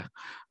there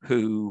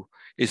who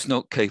is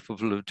not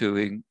capable of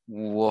doing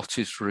what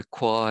is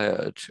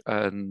required,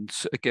 and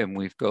again,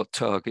 we've got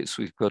targets,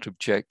 we've got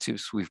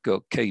objectives, we've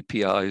got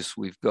KPIs,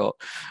 we've got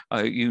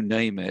you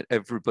name it,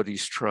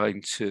 everybody's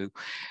trying to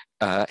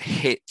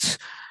hit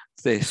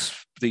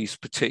these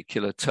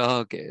particular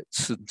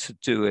targets, and to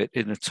do it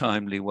in a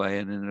timely way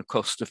and in a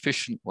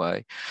cost-efficient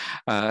way.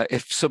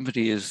 If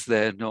somebody is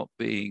there not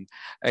being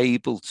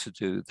able to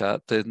do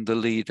that, then the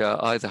leader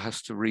either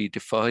has to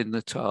redefine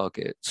the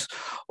targets,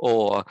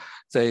 or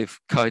they've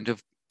kind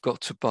of got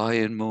to buy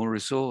in more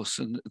resource.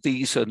 And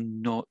these are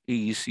not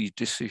easy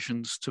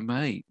decisions to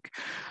make.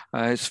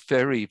 It's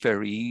very,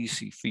 very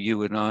easy for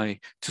you and I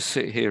to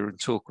sit here and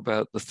talk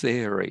about the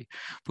theory,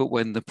 but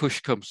when the push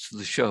comes to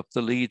the shove,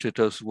 the leader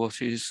does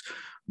what is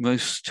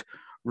most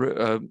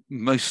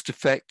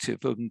effective,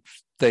 and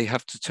they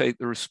have to take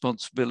the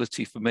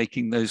responsibility for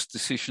making those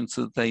decisions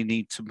that they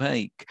need to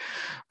make.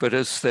 But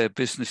as their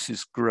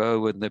businesses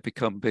grow and they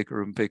become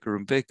bigger and bigger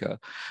and bigger,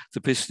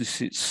 the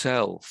business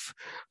itself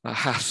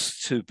has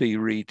to be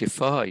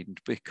redefined,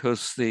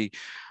 because the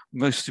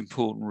most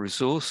important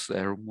resource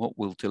there and what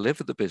will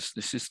deliver the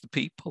business is the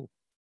people.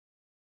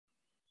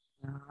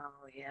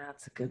 Oh, yeah,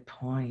 that's a good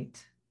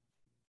point.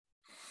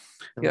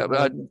 Yeah,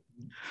 but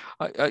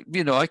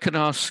I can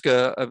ask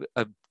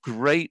a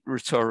great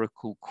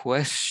rhetorical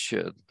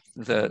question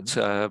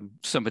that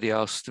somebody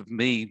asked of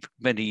me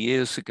many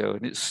years ago,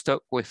 and it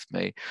stuck with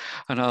me.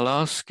 And I'll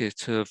ask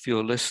it of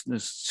your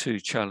listeners to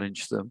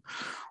challenge them.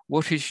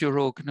 What is your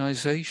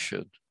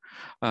organization?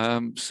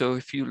 So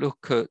if you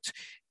look at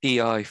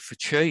EI for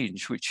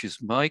Change, which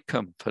is my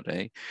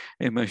company,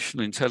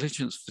 Emotional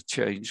Intelligence for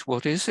Change,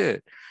 what is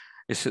it?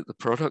 Is it the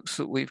products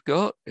that we've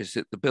got? Is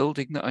it the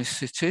building that I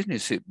sit in?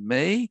 Is it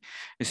me?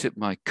 Is it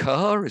my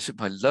car? Is it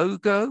my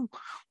logo?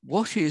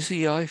 What is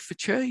EI for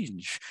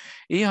Change?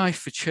 EI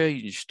for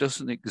Change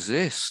doesn't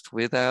exist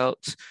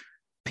without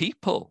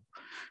people.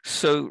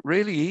 So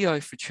really, EI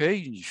for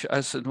Change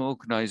as an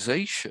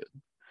organization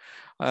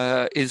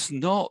is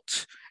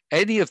not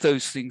any of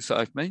those things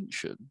I've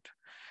mentioned.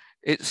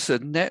 It's a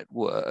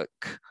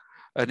network,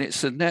 and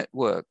it's a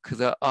network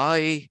that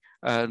I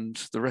and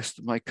the rest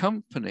of my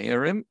company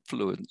are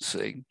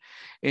influencing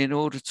in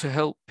order to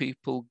help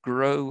people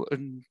grow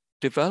and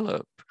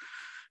develop.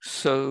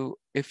 So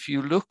if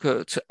you look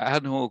at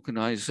an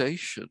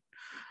organization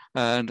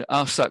and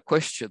ask that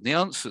question, the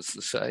answer's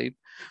the same,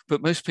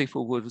 but most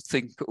people would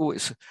think, oh,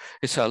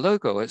 it's our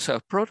logo, it's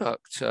our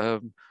product.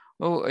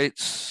 Oh,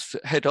 it's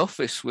head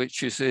office,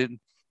 which is in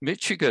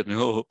Michigan,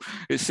 or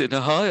it's in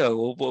Ohio,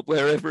 or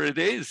wherever it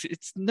is.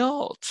 It's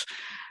not.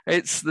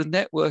 It's the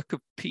network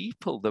of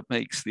people that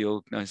makes the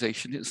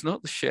organization. It's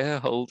not the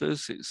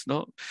shareholders. It's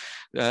not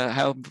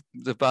how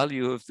the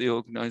value of the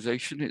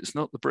organization. It's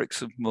not the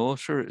bricks and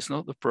mortar. It's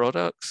not the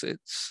products.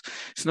 It's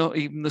not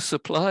even the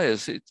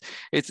suppliers.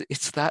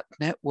 It's that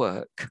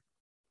network.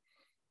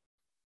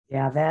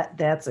 Yeah,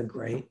 that's a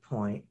great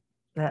point.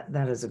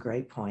 That is a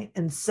great point.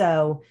 And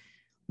so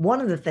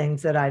one of the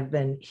things that I've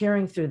been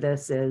hearing through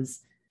this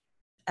is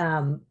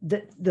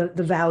the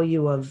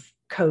value of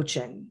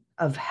coaching,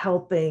 of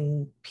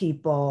helping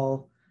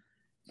people,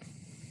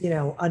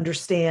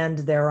 understand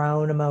their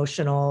own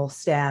emotional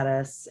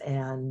status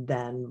and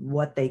then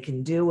what they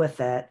can do with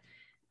it.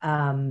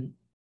 And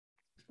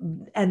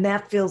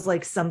that feels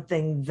like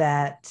something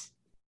that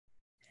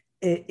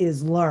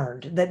is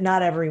learned, that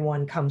not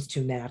everyone comes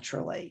to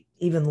naturally,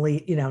 even,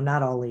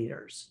 not all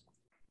leaders.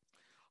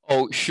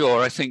 Oh,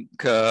 sure. I think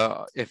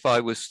if I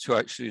was to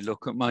actually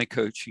look at my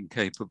coaching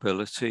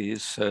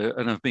capabilities,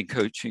 and I've been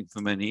coaching for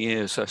many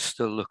years, I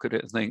still look at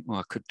it and think, well,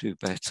 I could do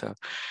better.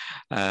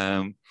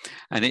 And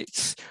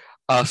it's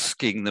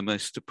asking the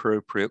most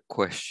appropriate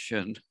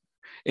question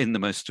in the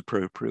most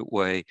appropriate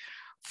way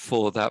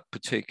for that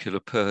particular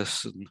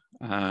person.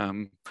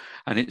 And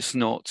it's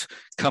not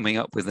coming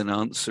up with an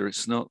answer.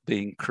 It's not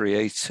being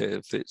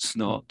creative. It's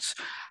not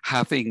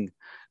having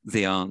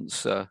the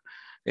answer.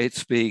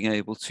 It's being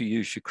able to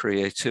use your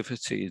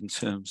creativity in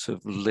terms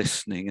of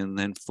listening and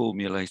then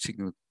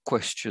formulating a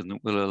question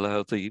that will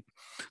allow the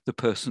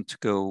person to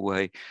go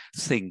away,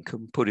 think,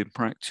 and put in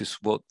practice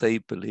what they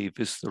believe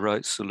is the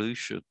right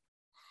solution.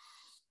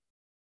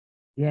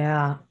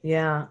 Yeah,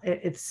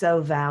 it's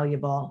so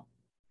valuable,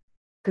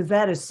 because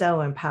that is so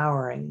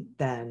empowering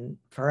then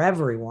for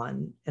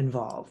everyone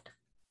involved.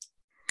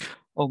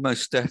 Oh,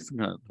 most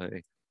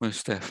definitely.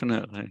 Most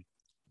definitely.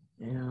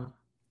 Yeah.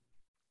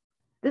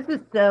 This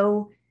is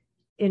so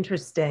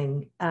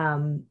interesting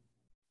on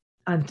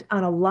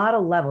a lot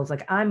of levels.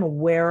 Like, I'm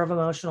aware of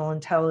emotional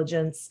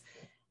intelligence.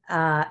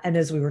 And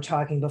as we were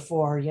talking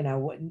before,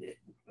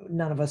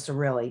 none of us are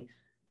really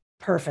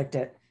perfect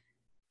at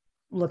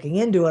looking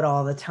into it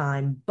all the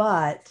time.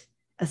 But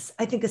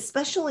I think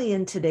especially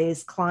in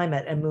today's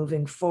climate and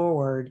moving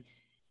forward,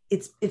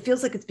 it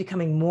feels like it's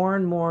becoming more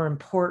and more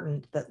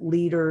important that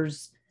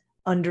leaders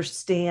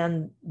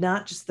understand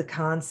not just the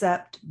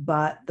concept,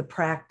 but the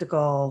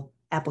practical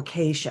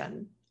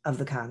application of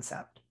the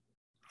concept.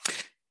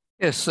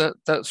 Yes,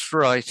 that's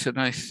right. And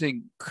I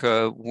think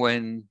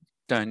when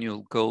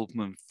Daniel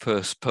Goleman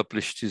first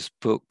published his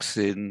books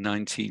in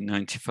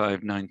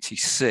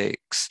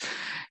 1995-96,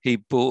 he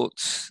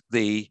brought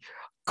the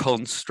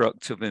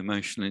construct of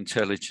emotional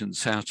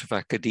intelligence out of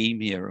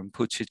academia and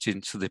put it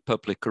into the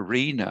public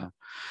arena.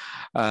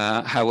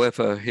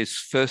 However, his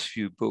first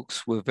few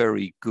books were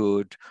very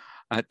good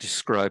at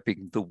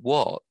describing the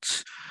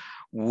what,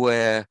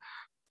 where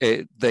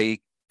they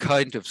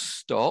kind of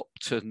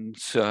stopped, and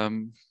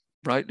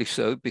rightly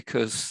so,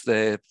 because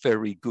they're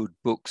very good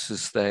books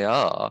as they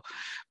are,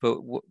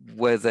 but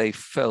where they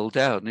fell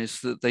down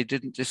is that they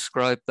didn't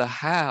describe the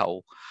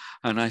how.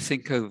 And I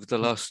think over the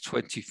last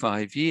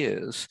 25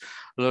 years,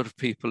 a lot of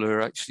people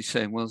are actually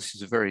saying, well, this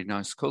is a very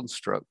nice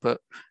construct, but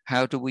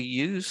how do we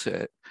use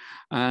it?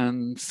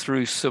 And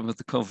through some of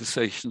the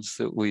conversations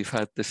that we've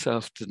had this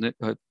afternoon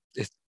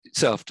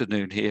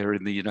here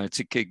in the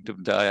United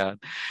Kingdom, Diane,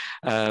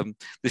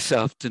 this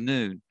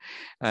afternoon,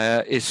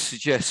 is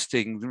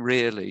suggesting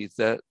really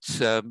that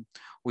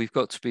we've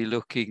got to be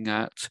looking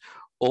at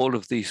all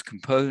of these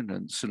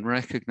components and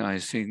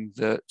recognizing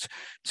that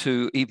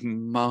to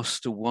even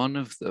master one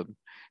of them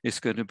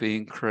is going to be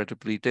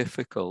incredibly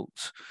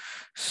difficult.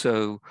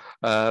 So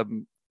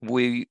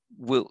we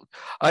will,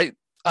 I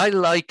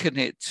liken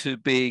it to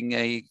being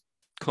a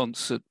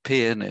concert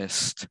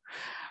pianist.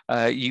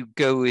 You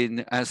go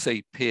in as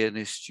a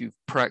pianist, you've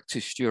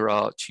practiced your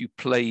art, you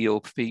play your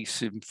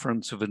piece in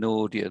front of an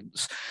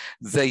audience.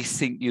 They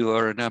think you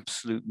are an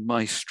absolute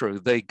maestro.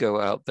 They go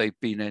out, they've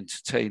been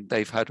entertained,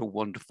 they've had a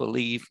wonderful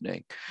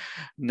evening.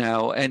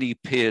 Now, any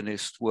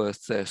pianist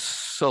worth their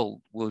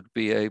salt would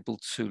be able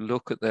to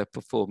look at their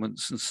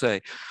performance and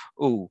say,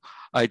 oh,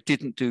 I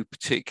didn't do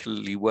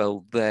particularly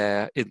well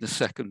there in the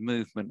second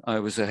movement.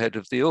 I was ahead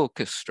of the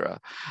orchestra.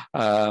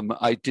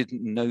 I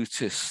didn't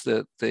notice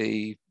that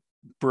the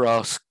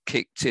brass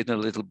kicked in a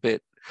little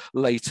bit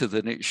later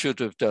than it should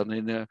have done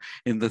in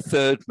the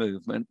third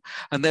movement.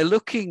 And they're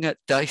looking at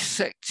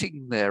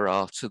dissecting their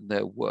art and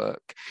their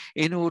work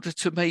in order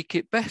to make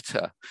it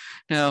better.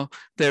 Now,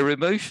 their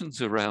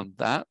emotions around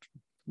that,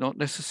 not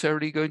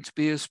necessarily going to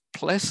be as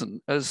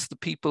pleasant as the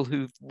people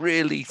who've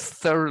really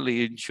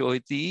thoroughly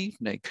enjoyed the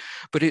evening.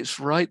 But it's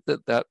right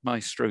that that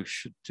maestro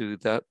should do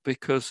that,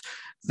 because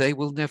they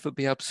will never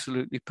be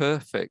absolutely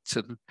perfect.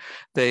 And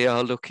they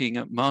are looking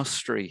at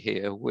mastery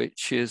here,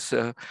 which is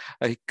a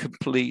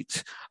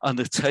complete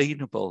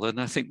unattainable.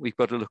 And I think we've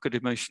got to look at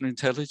emotional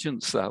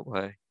intelligence that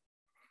way.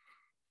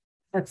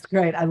 That's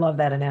great. I love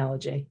that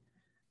analogy.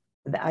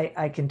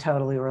 I can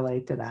totally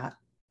relate to that.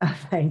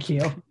 Thank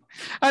you.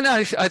 And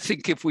I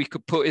think if we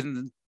could put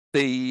in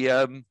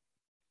the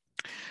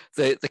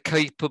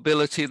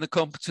capability and the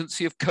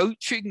competency of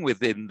coaching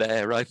within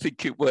there, I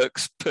think it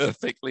works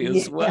perfectly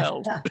as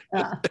well.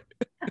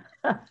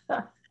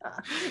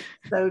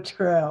 So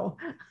true.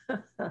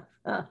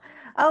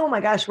 Oh my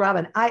gosh,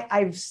 Robin,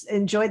 I've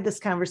enjoyed this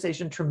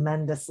conversation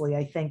tremendously.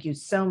 I thank you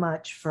so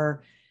much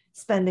for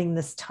spending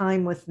this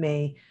time with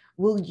me.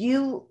 Will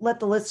you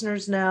let the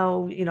listeners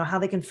know, how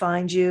they can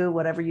find you,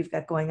 whatever you've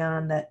got going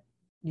on that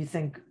you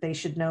think they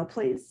should know,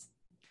 please?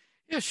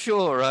 Yeah,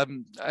 sure.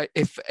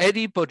 If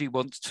anybody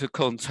wants to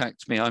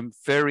contact me, I'm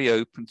very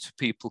open to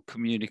people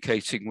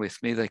communicating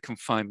with me. They can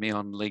find me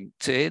on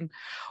LinkedIn,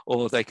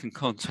 or they can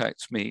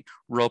contact me,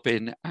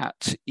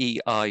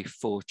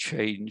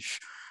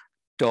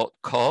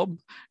 robin@ei4change.com.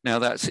 Now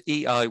that's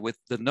EI with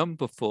the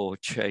number 4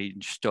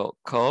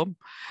 change.com.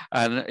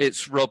 And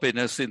it's Robin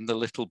as in the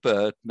little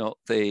bird, not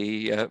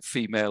the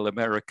female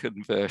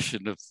American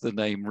version of the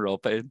name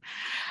Robin.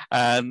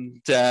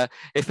 And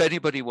if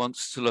anybody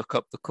wants to look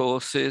up the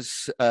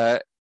courses,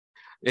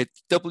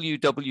 it's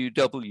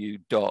www.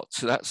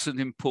 That's an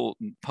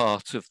important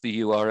part of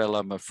the URL,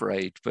 I'm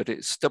afraid, but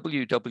it's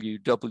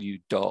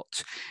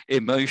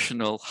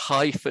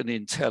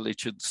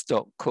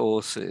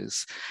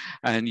www.emotional-intelligence.courses,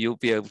 and you'll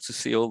be able to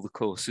see all the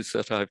courses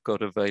that I've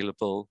got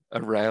available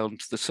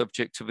around the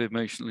subject of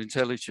emotional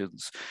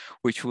intelligence,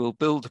 which will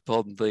build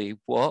upon the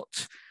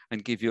what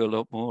and give you a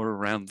lot more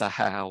around the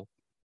how.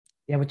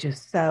 Yeah, which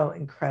is so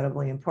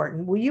incredibly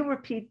important. Will you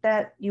repeat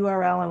that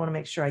URL? I want to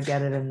make sure I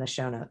get it in the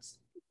show notes.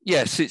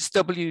 Yes, it's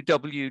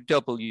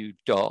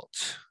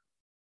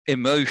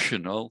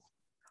www.emotional-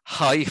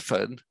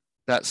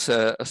 that's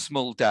a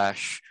small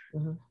dash,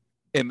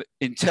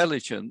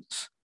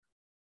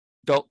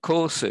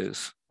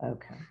 intelligence.courses.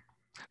 Okay.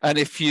 And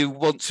if you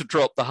want to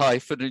drop the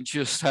hyphen and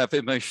just have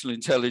emotional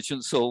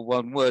intelligence, all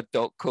one word,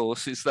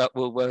 .courses, that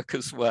will work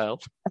as well.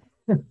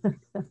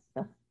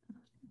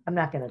 I'm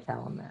not going to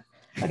tell him that.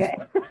 Okay.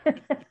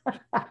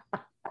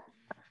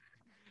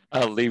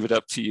 I'll leave it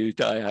up to you,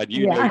 Diane.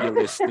 You know your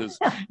listeners.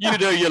 You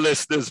know your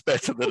listeners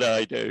better than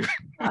I do.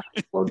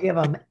 We'll give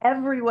them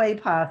every way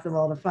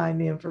possible to find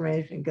the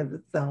information because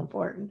it's so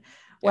important.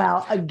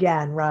 Well,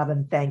 again,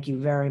 Robin, thank you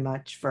very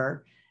much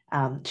for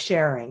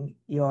sharing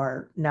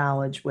your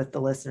knowledge with the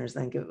listeners.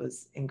 I think it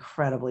was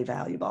incredibly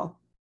valuable.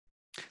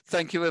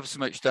 Thank you ever so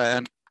much,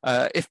 Diane.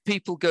 If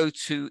people go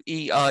to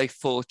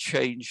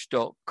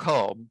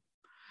ei4change.com,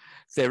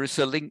 there is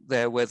a link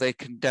there where they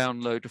can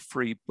download a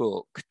free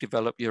book,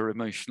 Develop Your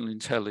Emotional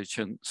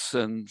Intelligence.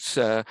 And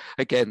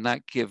again,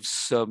 that gives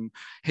some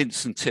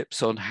hints and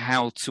tips on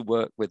how to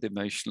work with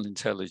emotional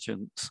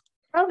intelligence.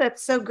 Oh,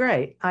 that's so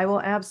great. I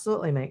will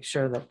absolutely make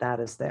sure that that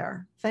is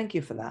there. Thank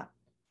you for that.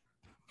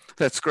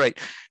 That's great.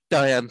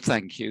 Diane,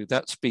 thank you.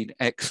 That's been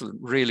excellent.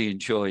 Really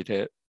enjoyed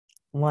it.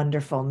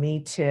 Wonderful.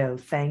 Me too.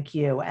 Thank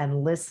you.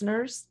 And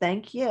listeners,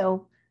 thank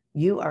you.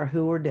 You are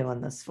who we're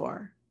doing this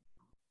for.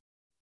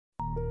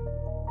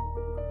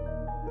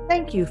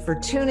 Thank you for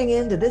tuning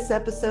in to this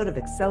episode of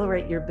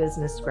Accelerate Your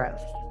Business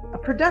Growth, a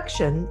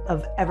production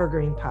of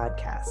Evergreen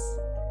Podcasts.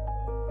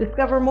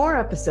 Discover more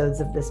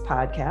episodes of this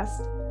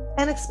podcast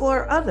and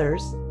explore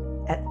others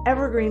at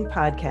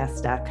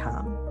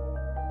evergreenpodcast.com.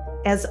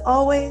 As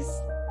always,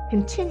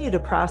 continue to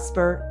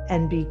prosper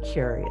and be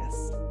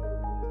curious.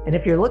 And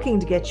if you're looking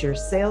to get your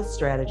sales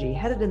strategy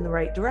headed in the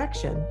right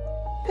direction,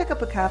 pick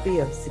up a copy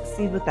of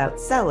Succeed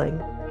Without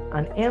Selling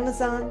on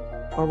Amazon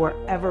or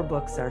wherever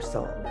books are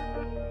sold.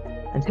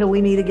 Until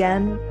we meet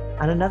again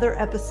on another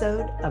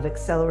episode of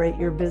Accelerate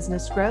Your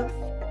Business Growth,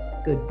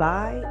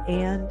 goodbye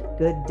and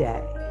good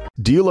day.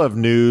 Do you love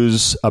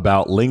news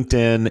about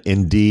LinkedIn,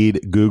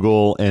 Indeed,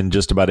 Google, and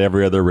just about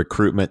every other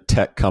recruitment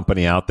tech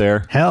company out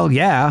there? Hell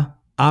yeah.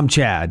 I'm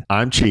Chad.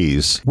 I'm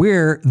Cheese.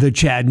 We're the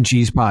Chad and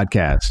Cheese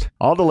Podcast.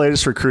 All the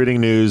latest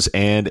recruiting news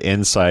and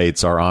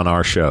insights are on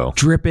our show.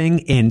 Dripping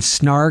in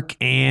snark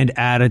and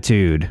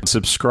attitude.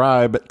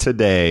 Subscribe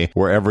today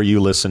wherever you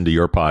listen to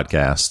your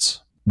podcasts.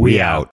 We out.